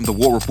live from the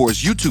War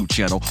Report's YouTube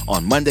channel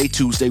on Monday,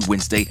 Tuesday,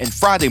 Wednesday, and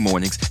Friday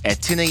mornings at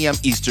 10 a.m.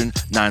 Eastern,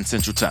 9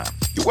 Central Time.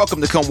 You're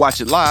welcome to come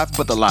watch it live,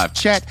 but the live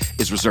chat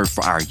is reserved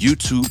for our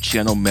YouTube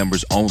channel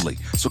members only.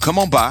 So come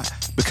on by,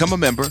 become a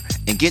member,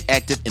 and get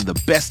active in the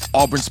best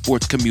Auburn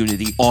sports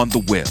community on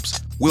the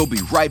webs. We'll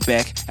be right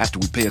back after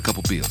we pay a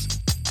couple bills.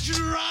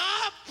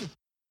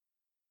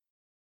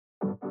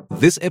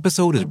 This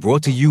episode is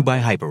brought to you by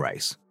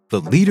Hyperice, the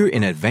leader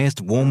in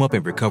advanced warm-up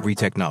and recovery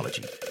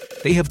technology.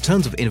 They have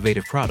tons of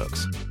innovative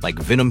products, like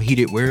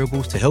Venom-heated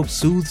wearables to help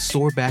soothe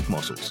sore back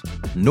muscles,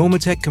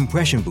 Normatec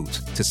compression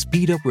boots to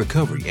speed up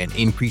recovery and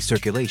increase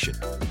circulation,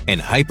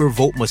 and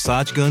Hypervolt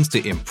massage guns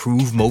to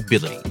improve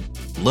mobility.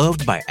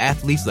 Loved by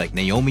athletes like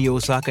Naomi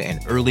Osaka and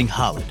Erling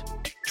Haaland.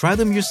 Try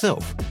them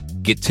yourself.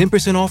 Get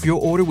 10% off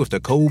your order with the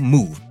code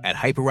MOVE at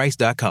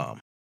hyperice.com.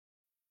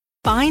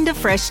 Find a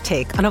fresh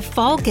take on a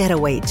fall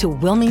getaway to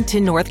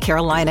Wilmington, North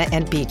Carolina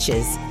and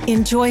beaches.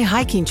 Enjoy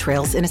hiking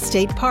trails in a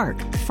state park,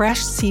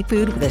 fresh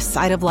seafood with a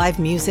side of live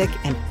music,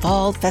 and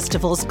fall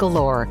festivals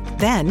galore.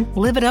 Then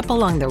live it up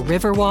along the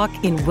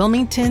Riverwalk in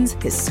Wilmington's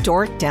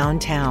historic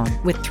downtown.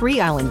 With 3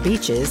 island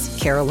beaches,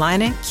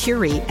 Carolina,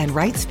 Curie, and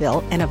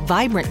Wrightsville, and a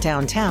vibrant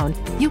downtown,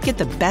 you get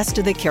the best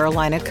of the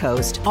Carolina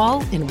coast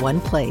all in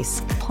one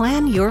place.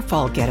 Plan your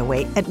fall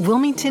getaway at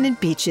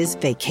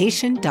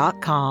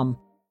WilmingtonandBeachesVacation.com.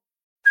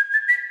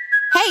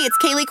 Hey, it's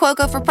Kaylee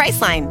Cuoco for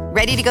Priceline.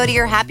 Ready to go to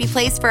your happy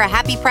place for a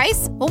happy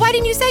price? Well, why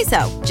didn't you say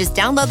so? Just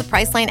download the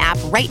Priceline app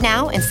right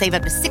now and save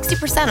up to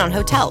 60% on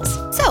hotels.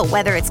 So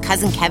whether it's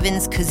Cousin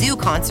Kevin's Kazoo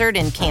Concert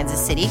in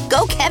Kansas City,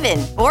 go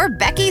Kevin, or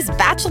Becky's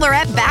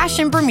Bachelorette Bash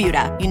in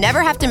Bermuda, you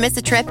never have to miss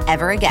a trip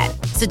ever again.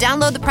 So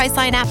download the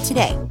Priceline app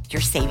today.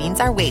 Your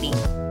savings are waiting.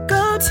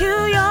 Go to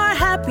your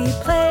happy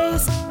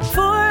place for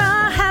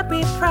a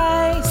happy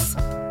price.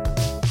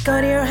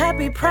 Go to your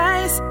happy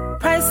price,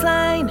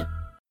 Priceline.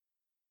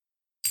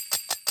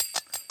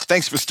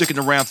 Thanks for sticking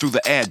around through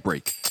the ad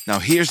break. Now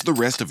here's the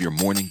rest of your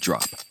morning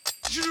drop.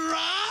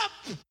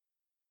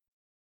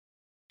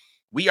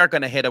 We are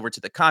going to head over to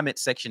the comment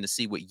section to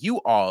see what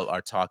you all are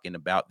talking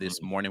about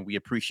this morning. We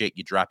appreciate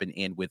you dropping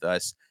in with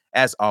us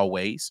as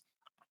always.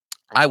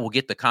 I will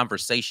get the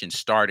conversation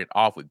started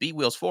off with B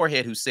Will's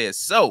Forehead, who says,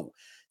 so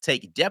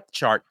Take depth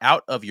chart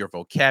out of your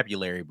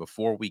vocabulary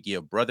before we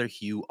give Brother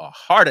Hugh a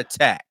heart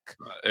attack.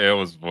 It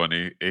was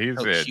funny. He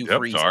Coach said Hugh depth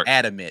Freeze chart.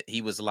 adamant.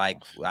 He was like,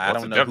 I What's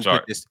a don't know depth who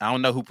chart? put this. I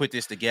don't know who put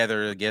this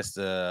together against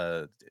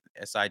the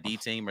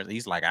SID team. Or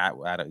he's like, I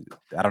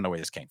don't know where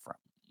this came from.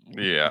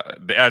 Yeah,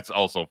 that's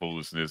also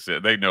foolishness.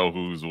 They know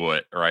who's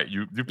what, right?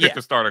 You pick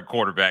a starting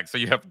quarterback, so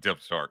you have a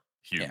depth chart.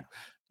 Hugh.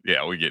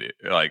 Yeah, we get it.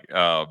 Like,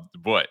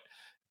 but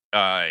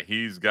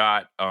he's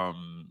got.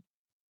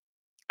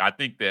 I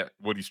think that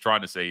what he's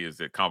trying to say is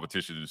that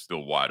competition is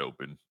still wide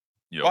open.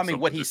 Well, I mean,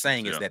 what he's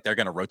saying is that they're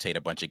going to rotate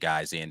a bunch of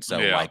guys in. So,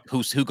 like,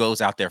 who goes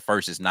out there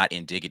first is not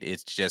indicative.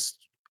 It's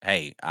just,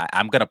 hey,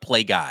 I'm going to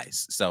play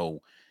guys. So,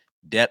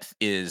 depth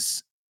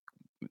is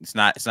it's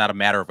not a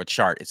matter of a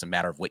chart. It's a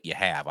matter of what you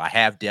have. I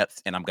have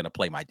depth, and I'm going to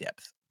play my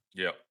depth.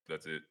 Yep,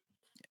 that's it.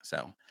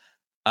 So,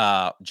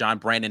 John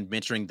Brandon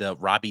mentioning the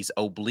Robbie's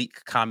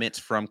oblique comments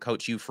from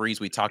Coach Hugh Freeze.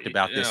 We talked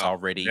about this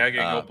already.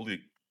 Nagging oblique.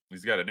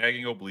 He's got a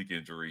nagging oblique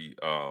injury.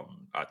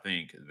 I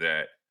think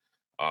that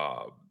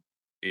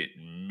it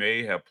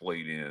may have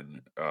played in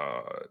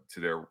to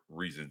their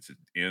reason to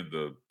end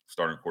the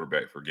starting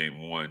quarterback for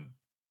game one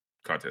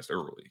contest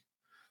early.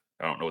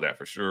 I don't know that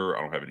for sure.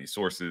 I don't have any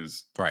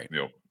sources. Right.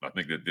 I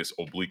think that this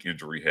oblique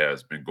injury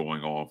has been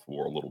going on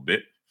for a little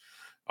bit.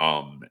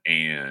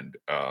 And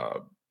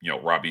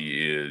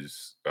Robbie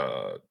is,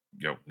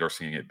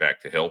 nursing it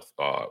back to health.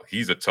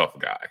 He's a tough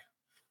guy.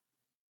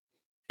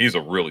 He's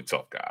a really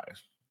tough guy.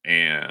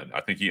 And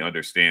I think he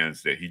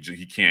understands that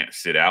he can't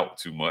sit out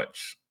too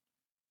much,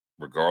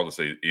 regardless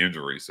of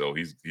injury. So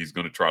he's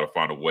going to try to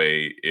find a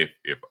way,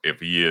 if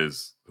he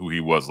is who he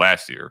was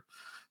last year,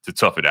 to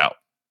tough it out.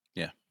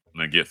 Yeah,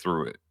 and then get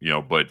through it.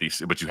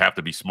 But you have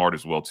to be smart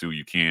as well too.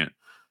 You can't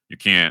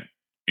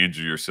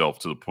injure yourself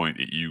to the point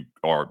that you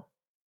are,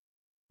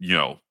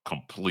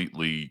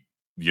 completely,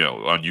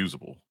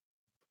 unusable.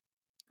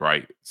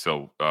 Right.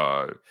 So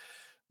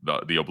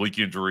the oblique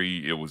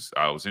injury,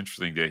 I was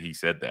interesting that he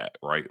said that,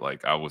 right?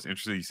 Like, I was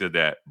interested he said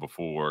that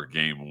before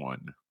game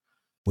one.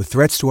 With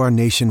threats to our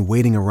nation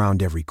waiting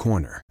around every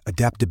corner,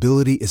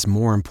 adaptability is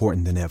more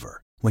important than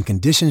ever. When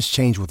conditions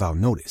change without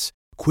notice,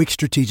 quick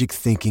strategic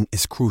thinking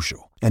is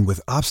crucial. And with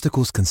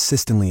obstacles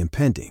consistently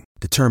impending,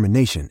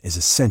 determination is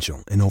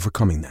essential in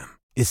overcoming them.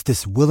 It's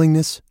this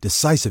willingness,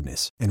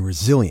 decisiveness, and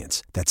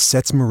resilience that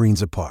sets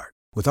Marines apart.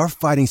 With our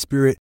fighting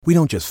spirit, we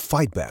don't just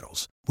fight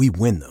battles, we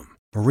win them.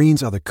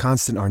 Marines are the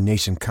constant our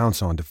nation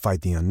counts on to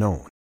fight the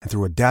unknown. And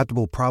through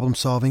adaptable problem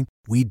solving,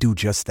 we do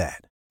just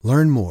that.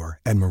 Learn more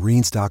at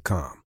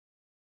marines.com.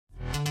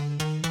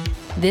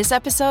 This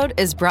episode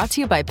is brought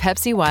to you by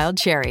Pepsi Wild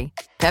Cherry.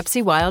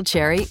 Pepsi Wild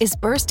Cherry is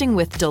bursting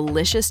with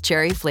delicious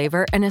cherry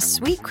flavor and a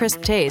sweet,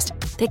 crisp taste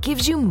that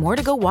gives you more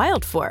to go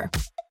wild for.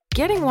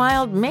 Getting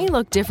wild may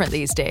look different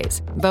these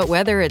days, but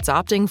whether it's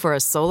opting for a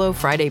solo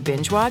Friday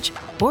binge watch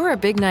or a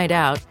big night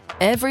out,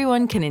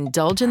 everyone can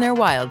indulge in their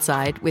wild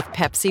side with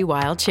Pepsi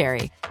Wild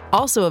Cherry.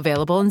 Also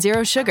available in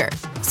Zero Sugar.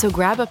 So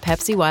grab a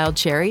Pepsi Wild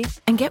Cherry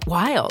and get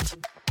wild.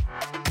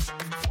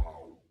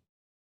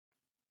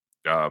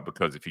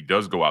 Because if he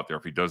does go out there,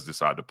 if he does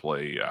decide to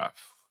play,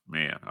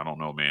 man, I don't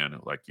know, man.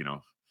 Like,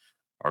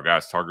 our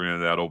guys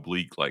targeting that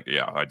oblique. Like,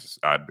 I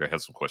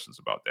had some questions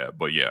about that.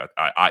 But yeah,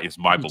 it's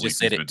my belief just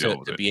said it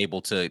to be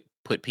able to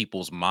put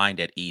people's mind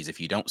at ease.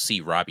 If you don't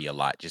see Robbie a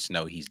lot, just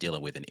know he's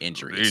dealing with an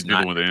injury. He's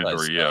dealing with an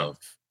injury, yeah.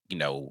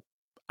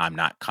 I'm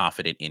not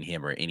confident in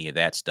him or any of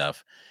that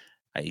stuff.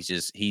 He's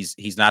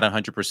not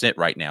 100%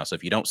 right now. So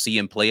if you don't see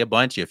him play a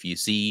bunch, if you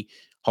see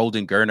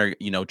Holden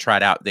Gerner,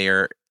 tried out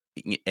there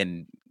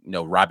and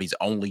Robbie's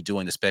only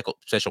doing the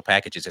special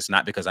packages, it's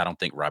not because I don't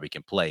think Robbie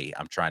can play.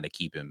 I'm trying to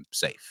keep him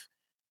safe.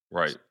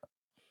 Right.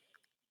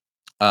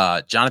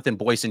 Jonathan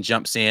Boyson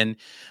jumps in.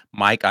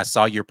 Mike, I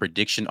saw your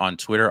prediction on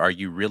Twitter. Are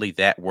you really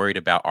that worried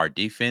about our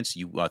defense?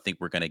 You think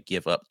we're going to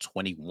give up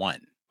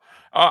 21?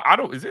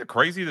 Is it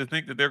crazy to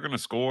think that they're going to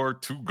score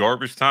 2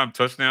 garbage time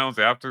touchdowns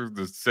after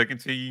the second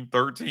team,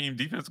 third team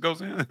defense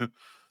goes in?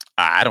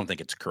 I don't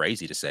think it's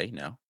crazy to say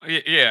no.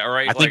 Yeah,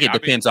 right. I think it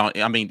depends on.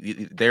 I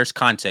mean, there's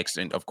context,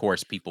 and of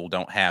course, people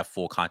don't have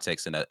full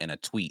context in a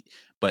tweet.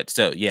 But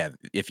so yeah,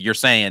 if you're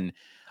saying,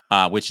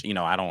 which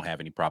I don't have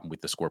any problem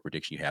with the score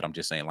prediction you had. I'm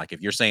just saying, like,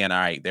 if you're saying, all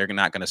right, they're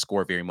not going to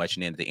score very much,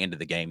 and then at the end of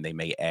the game they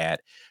may add.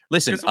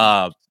 Listen,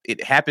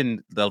 it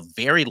happened the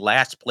very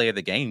last play of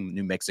the game.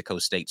 New Mexico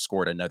State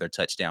scored another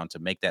touchdown to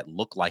make that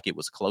look like it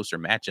was a closer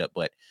matchup,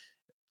 but.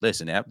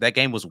 Listen, that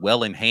game was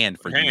well in hand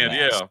for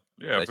UMass.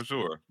 Yeah, for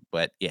sure.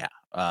 But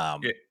I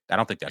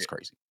don't think that's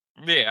crazy.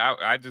 Yeah,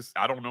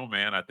 I don't know,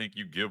 man. I think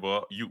you give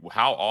up.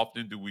 How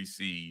often do we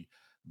see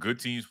good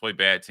teams play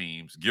bad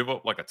teams, give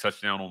up like a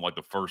touchdown on like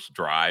the first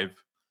drive,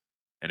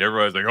 and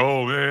everybody's like,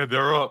 "Oh man,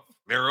 they're up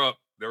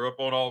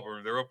on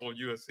Auburn, they're up on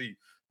USC,"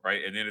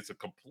 right? And then it's a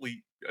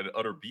complete and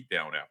utter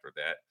beatdown after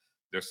that.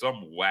 There's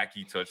some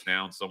wacky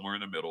touchdown somewhere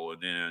in the middle.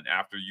 And then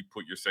after you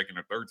put your second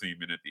or third team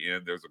in at the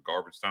end, there's a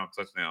garbage time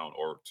touchdown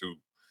or 2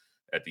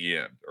 at the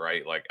end,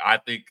 right? Like, I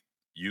think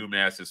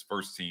UMass's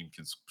first team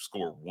can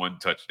score 1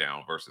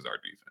 touchdown versus our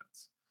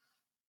defense.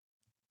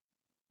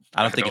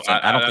 I don't think it's.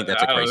 I don't think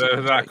that's a crazy.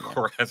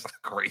 That's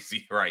not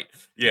crazy, right?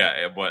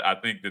 Yeah, but I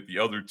think that the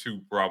other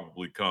two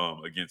probably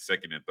come against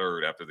second and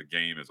third after the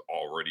game is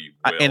already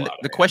well And out of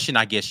the hand. question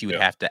I guess you would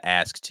have to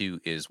ask too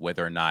is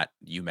whether or not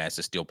UMass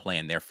is still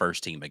playing their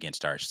first team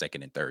against our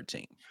second and third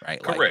team,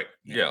 right? Correct.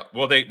 Yeah.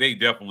 Well, they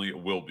definitely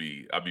will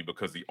be. I mean,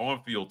 because the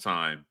on-field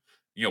time,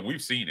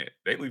 we've seen it.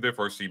 They leave their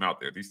first team out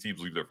there. These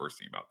teams leave their first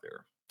team out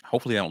there.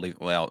 Hopefully, they don't leave.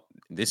 Well,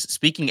 this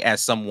speaking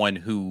as someone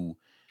who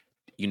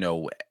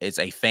is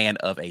a fan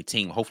of a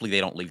team. Hopefully,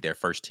 they don't leave their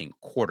first team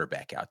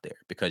quarterback out there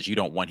because you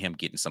don't want him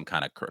getting some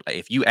kind of.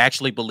 If you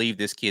actually believe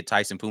this kid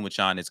Tyson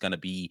Pumachan is going to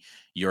be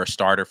your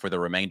starter for the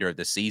remainder of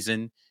the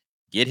season,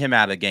 get him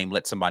out of the game.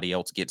 Let somebody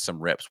else get some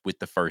reps with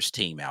the first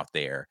team out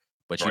there.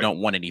 But you don't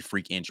want any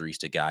freak injuries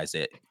to guys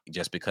that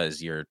just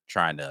because you're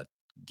trying to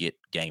get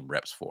game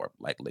reps for him.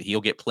 Like he'll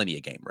get plenty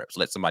of game reps.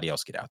 Let somebody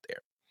else get out there.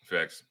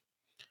 Facts.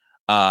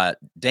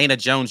 Dana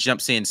Jones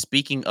jumps in.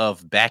 Speaking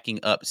of backing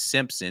up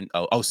Simpson,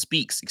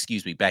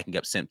 backing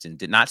up Simpson.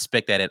 Did not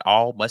expect that at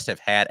all. Must have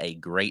had a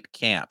great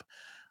camp.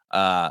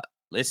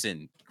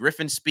 Listen,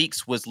 Griffin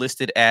Speaks was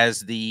listed as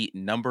the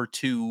number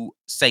 2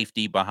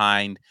 safety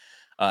behind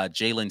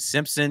Jalen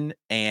Simpson,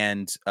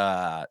 and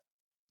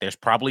there's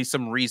probably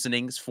some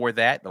reasonings for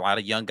that. A lot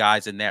of young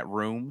guys in that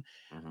room,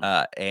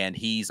 and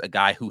he's a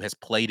guy who has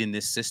played in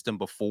this system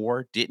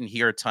before. Didn't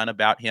hear a ton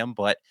about him,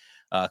 but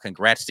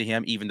congrats to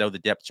him, even though the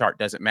depth chart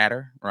doesn't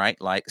matter, right?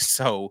 Like,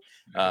 so,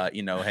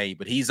 hey,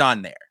 but he's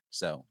on there.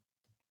 So,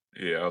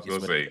 yeah, I was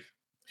going to say,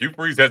 Hugh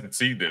Freeze hasn't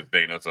seen this,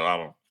 Dana, so I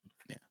don't.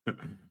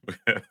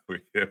 we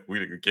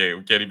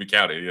can't even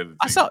count it.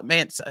 I saw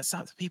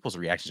people's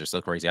reactions are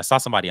so crazy. I saw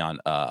somebody on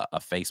a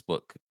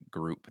Facebook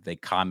group. They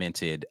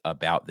commented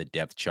about the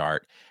depth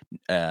chart.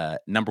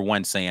 Number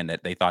one, saying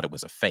that they thought it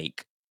was a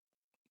fake.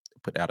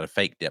 Put out a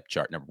fake depth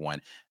chart. Number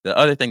one. The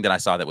other thing that I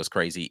saw that was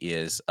crazy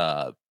is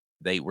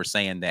they were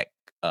saying that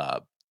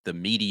the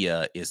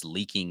media is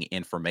leaking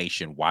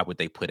information. Why would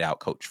they put out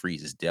Coach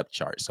Freeze's depth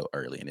chart so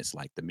early? And it's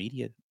like the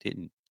media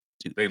didn't.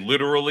 They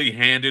literally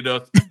handed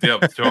us the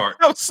depth chart.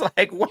 I was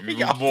like, what are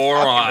y'all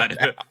moron?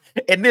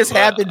 And this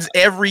happens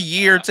every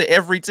year to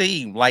every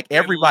team. Like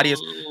everybody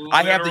is.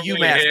 I have the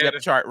UMass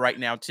depth chart right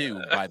now too,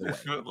 by the way.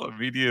 The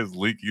media is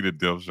leaking the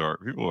depth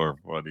chart. People are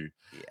funny.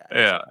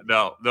 Yeah.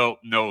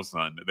 No,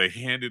 son. They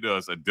handed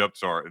us a depth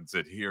chart and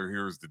said,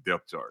 here's the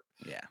depth chart.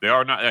 Yeah. They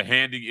are not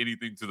handing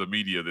anything to the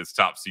media that's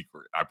top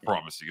secret. I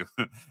promise you.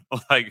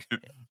 If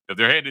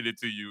they're handing it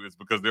to you, it's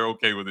because they're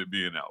okay with it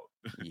being out.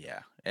 Yeah.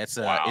 It's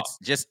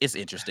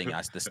interesting.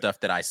 The stuff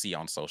that I see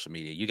on social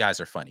media. You guys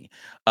are funny.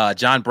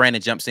 John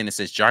Brandon jumps in and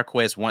says,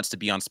 Jarquez wants to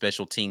be on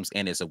special teams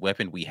and is a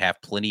weapon. We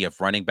have plenty of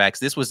running backs.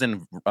 This was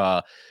in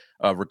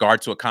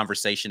regard to a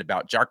conversation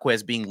about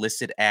Jarquez being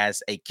listed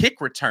as a kick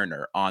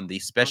returner on the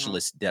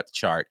specialist depth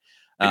chart.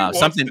 He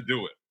wants to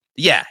do it.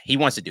 Yeah, he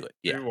wants to do it.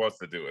 Yeah, he wants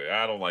to do it.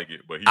 I don't like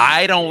it, but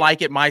I don't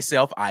like it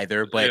myself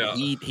either. But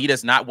he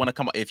does not want to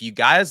come. If you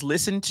guys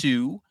listen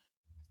to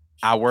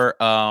our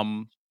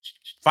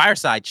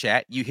fireside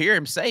chat, you hear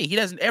him say he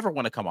doesn't ever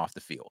want to come off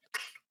the field.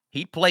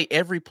 He'd play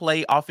every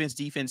play, offense,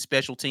 defense,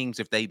 special teams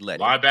if they'd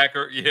let him.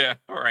 Linebacker, yeah,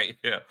 all right,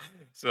 yeah.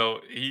 So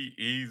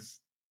he's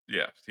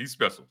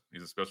special.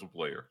 He's a special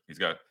player. He's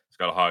got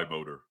a high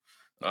motor.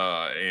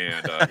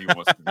 And he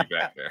wants to be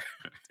back there.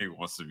 He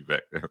wants to be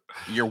back there.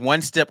 You're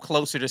one step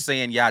closer to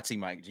saying Yahtzee,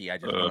 Mike G. I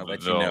just want to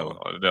let you know.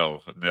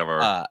 No,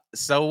 never.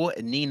 So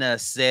Nina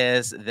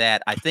says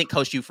that I think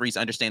Coach Hugh Freeze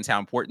understands how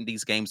important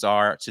these games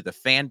are to the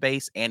fan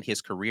base and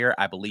his career.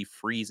 I believe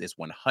Freeze is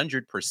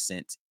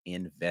 100%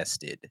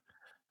 invested.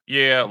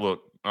 Yeah,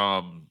 look,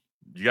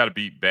 you got to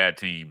beat bad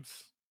teams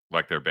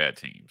like they're bad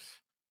teams.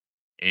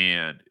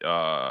 And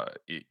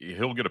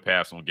he'll get a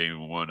pass on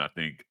game 1, I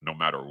think, no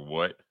matter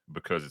what,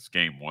 because it's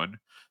game 1.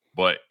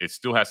 But it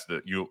still has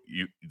to.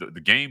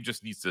 The game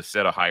just needs to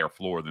set a higher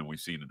floor than we've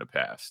seen in the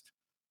past.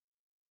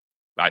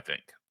 I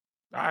think.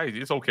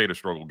 It's okay to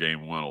struggle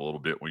game 1 a little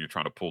bit when you're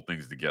trying to pull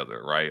things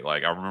together, right?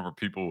 Like I remember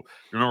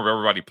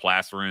everybody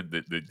plastering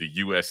the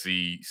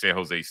USC San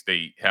Jose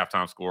State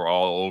halftime score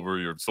all over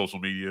your social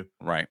media,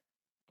 right?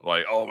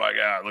 Like, oh my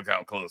God, look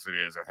how close it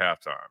is at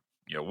halftime.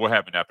 What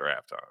happened after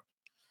halftime?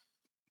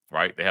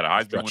 Right, they had a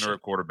Heisman winner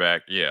at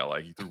quarterback. Yeah,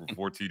 like he threw for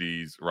 4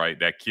 TDs. Right,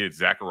 that kid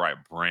Zachariah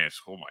Branch.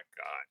 Oh my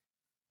God,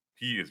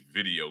 he is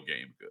video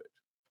game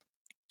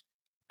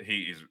good.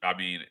 He is. I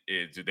mean,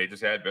 they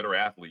just had better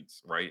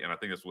athletes, right? And I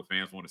think that's what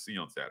fans want to see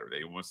on Saturday.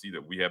 They want to see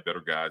that we have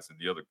better guys than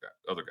the other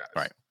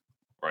guys.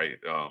 Right.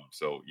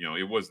 So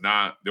there was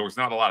not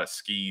a lot of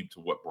scheme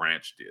to what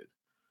Branch did.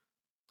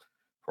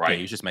 Right, yeah,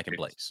 he was just making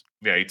plays.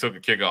 Yeah, he took a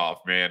kickoff,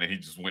 man, and he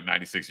just went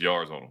 96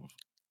 yards on him.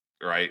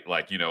 Right,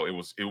 like it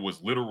was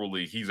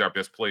literally he's our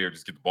best player.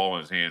 Just get the ball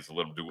in his hands and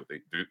let him do what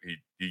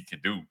he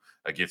can do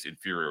against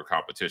inferior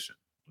competition.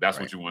 That's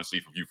what you want to see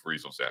from Hugh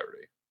Freeze on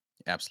Saturday.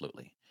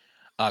 Absolutely.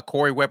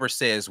 Corey Weber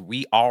says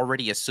we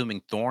already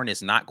assuming Thorne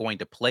is not going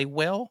to play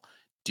well.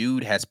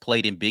 Dude has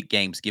played in big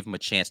games. Give him a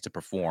chance to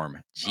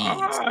perform. Jeez, I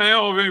don't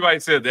know if anybody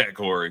said that,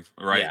 Corey.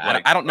 Right?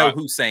 Yeah, I don't know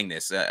who's saying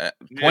this.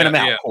 Point him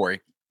out,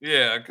 Corey.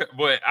 Yeah,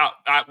 but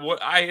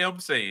what I am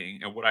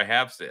saying and what I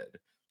have said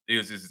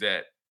is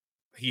that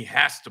he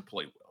has to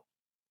play well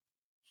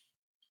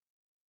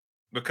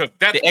because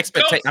that's The what it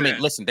expectation. comes I mean,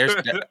 in. listen,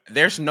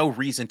 there's no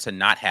reason to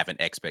not have an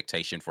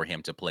expectation for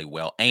him to play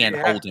well and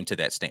Yeah. hold him to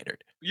that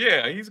standard.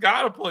 Yeah, he's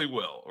got to play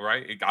well,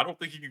 right? I don't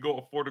think he can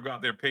afford to go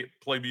out there and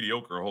play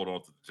mediocre and hold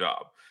on to the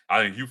job.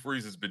 I think Hugh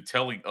Freeze has been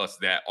telling us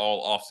that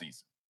all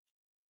offseason,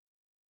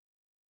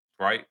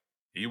 right?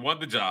 He won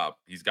the job.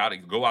 He's got to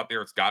go out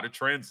there. It's got to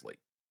translate.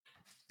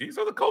 These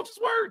are the coach's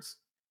words.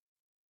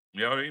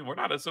 You know what I mean? We're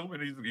not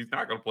assuming he's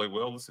not going to play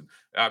well. Listen,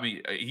 I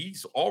mean,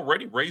 he's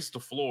already raised the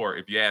floor,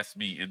 if you ask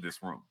me, in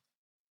this room,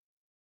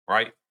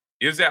 right?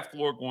 Is that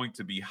floor going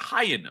to be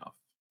high enough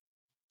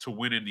to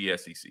win in the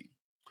SEC?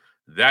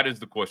 That is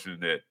the question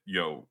that,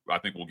 I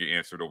think will get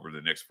answered over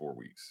the next 4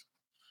 weeks.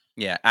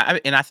 Yeah,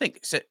 I think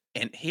so,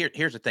 and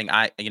here's the thing.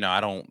 I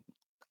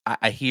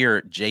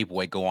hear J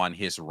Boy go on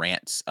his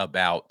rants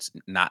about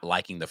not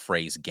liking the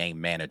phrase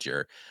game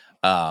manager.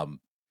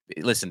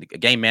 Listen, a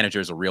game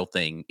manager is a real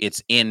thing.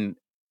 It's in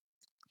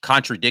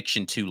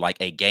contradiction to like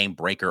a game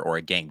breaker or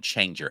a game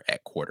changer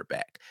at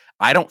quarterback.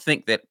 I don't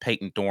think that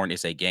Peyton Thorne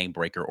is a game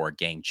breaker or a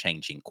game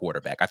changing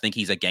quarterback. I think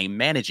he's a game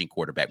managing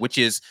quarterback, which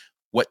is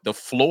what the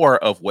floor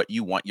of what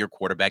you want your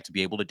quarterback to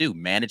be able to do,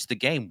 manage the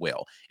game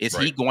well. Is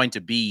he going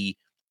to be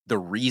the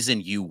reason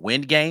you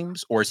win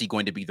games, or is he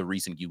going to be the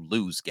reason you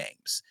lose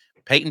games?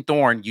 Peyton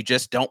Thorne, you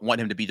just don't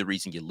want him to be the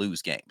reason you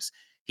lose games.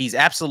 He's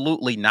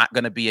absolutely not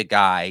going to be a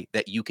guy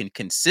that you can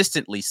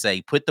consistently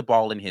say, put the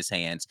ball in his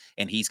hands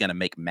and he's going to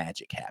make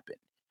magic happen.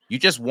 You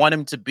just want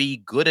him to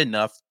be good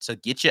enough to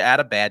get you out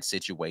of bad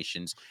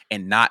situations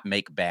and not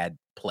make bad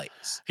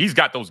plays. He's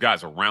got those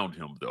guys around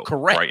him, though.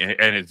 Correct. Right?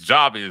 And his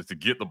job is to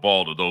get the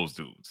ball to those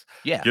dudes.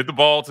 Yeah. Get the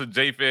ball to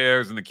Jay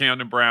Fairs and the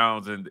Camden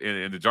Browns and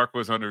the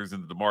Jarquez Hunters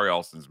and the Damari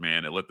Alstons,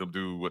 man, and let them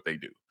do what they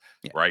do.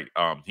 Yeah. Right?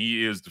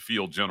 He is the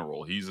field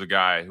general. He's a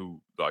guy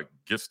who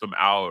gets them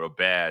out of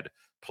bad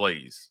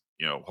plays,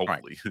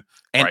 hopefully.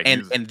 Right.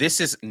 And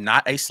this is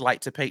not a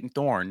slight to Peyton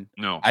Thorne.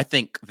 No. I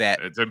think that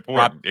it's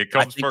important. It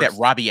comes first. That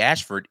Robbie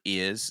Ashford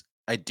is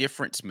a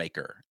difference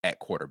maker at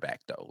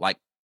quarterback, though. Like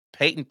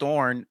Peyton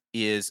Thorne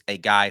is a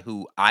guy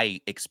who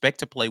I expect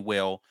to play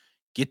well,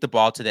 get the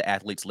ball to the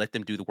athletes, let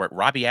them do the work.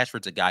 Robbie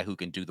Ashford's a guy who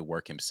can do the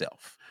work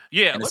himself.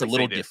 Yeah. And it's a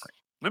little different.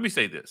 Let me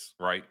say this,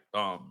 right?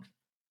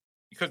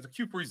 Because the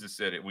Hugh Freeze has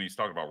said it when he's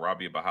talking about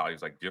Robbie, about how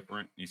he's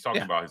different. He's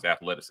talking about his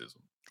athleticism.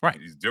 Right.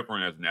 He's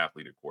different as an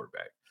athlete at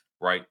quarterback.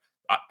 Right.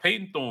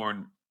 Peyton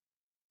Thorne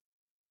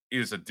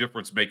is a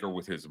difference maker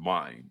with his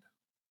mind.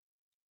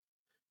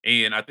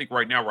 And I think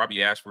right now,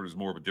 Robbie Ashford is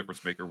more of a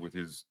difference maker with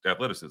his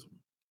athleticism.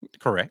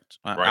 Correct.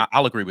 Right?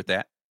 I'll agree with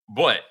that.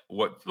 But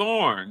what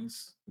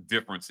Thorne's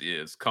difference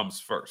comes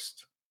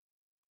first.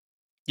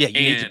 Yeah,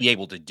 you need to be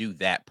able to do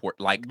that.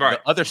 The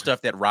other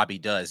stuff that Robbie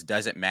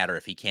doesn't matter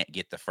if he can't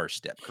get the first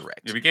step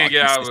correct. If he can't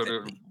get out of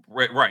it,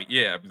 right?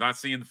 Yeah, if he's not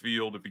seeing the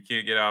field, if he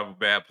can't get out of a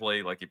bad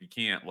play, if he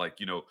can't,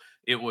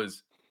 it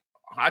was.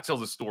 I tell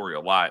this story a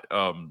lot.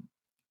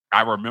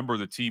 I remember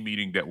the team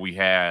meeting that we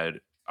had.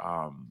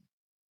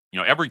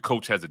 Every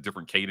coach has a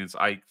different cadence,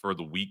 for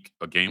the week,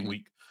 a game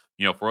week.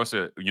 For us,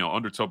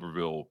 under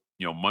Tuberville,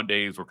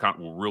 Mondays were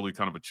really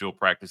kind of a chill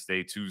practice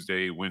day.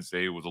 Tuesday,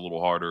 Wednesday was a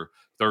little harder.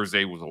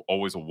 Thursday was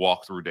always a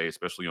walkthrough day,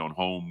 especially on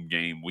home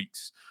game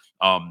weeks.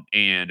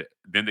 And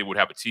then they would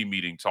have a team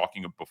meeting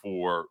talking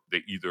before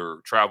they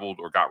either traveled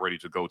or got ready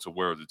to go to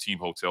where the team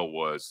hotel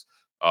was,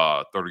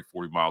 30,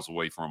 40 miles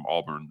away from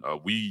Auburn.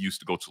 We used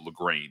to go to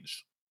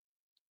LaGrange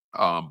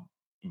the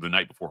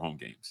night before home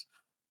games.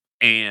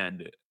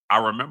 And I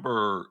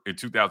remember in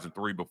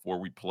 2003, before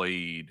we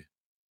played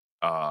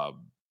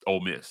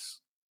Ole Miss,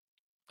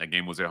 that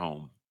game was at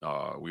home.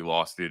 We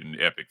lost it in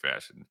epic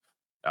fashion.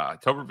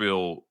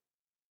 Tuberville,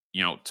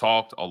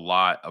 talked a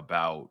lot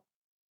about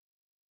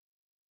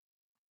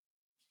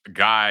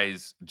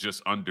guys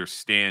just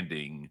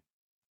understanding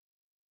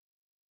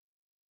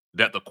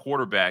that the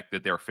quarterback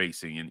that they're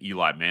facing in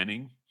Eli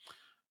Manning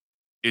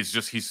is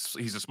just he's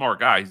a smart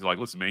guy. He's like,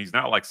 listen, man, he's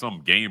not like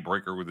some game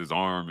breaker with his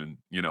arm, and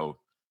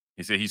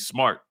he said he's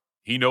smart.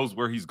 He knows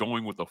where he's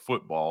going with the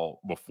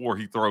football before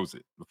he throws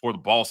it, before the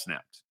ball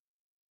snaps.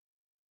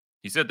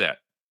 He said that.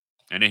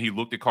 And then he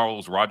looked at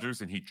Carlos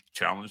Rogers and he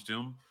challenged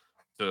him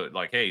to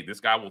hey, this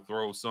guy will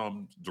throw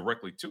some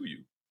directly to you.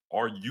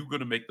 Are you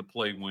going to make the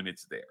play when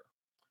it's there?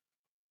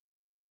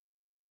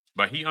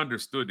 But he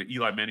understood that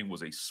Eli Manning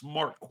was a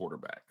smart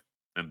quarterback.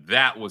 And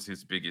that was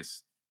his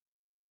biggest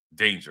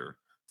danger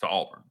to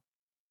Auburn.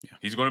 Yeah.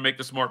 He's going to make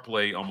the smart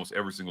play almost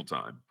every single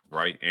time,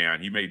 right?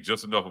 And he made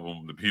just enough of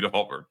them to beat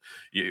Auburn.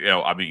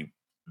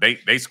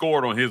 They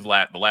scored on his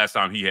the last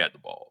time he had the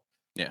ball.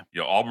 Yeah.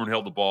 Auburn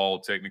held the ball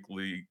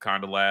technically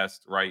kind of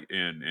last, right?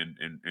 And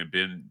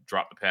Ben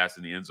dropped the pass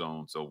in the end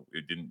zone, so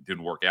it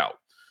didn't work out.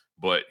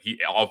 But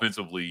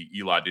offensively,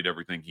 Eli did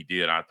everything he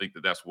did. I think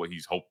that's what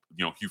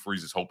Hugh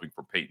Freeze is hoping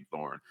for Peyton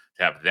Thorne,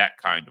 to have that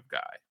kind of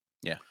guy.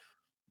 Yeah.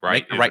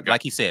 right?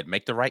 Like he said,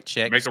 make the right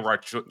checks. Make the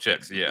right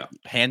checks, yeah.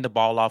 Hand the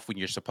ball off when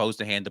you're supposed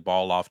to hand the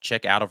ball off.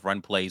 Check out of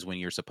run plays when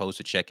you're supposed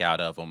to check out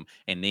of them.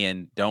 And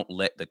then don't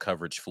let the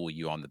coverage fool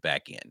you on the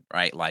back end,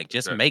 right? Like,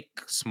 just make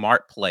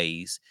smart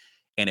plays.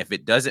 And if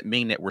it doesn't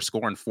mean that we're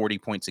scoring 40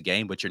 points a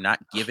game, but you're not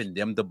giving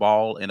them the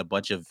ball in a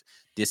bunch of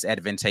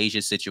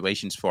disadvantageous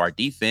situations for our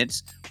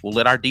defense, we'll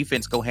let our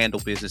defense go handle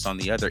business on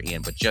the other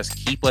end. But just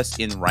keep us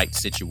in right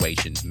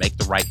situations, make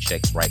the right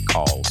checks, right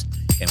calls,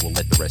 and we'll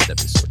let the rest of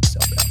it sort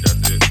itself out.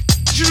 That's it.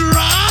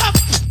 Drop!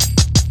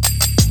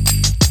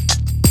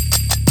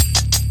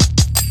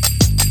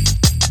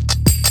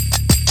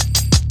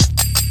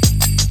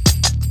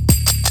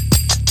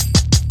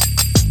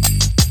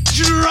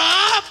 Drop!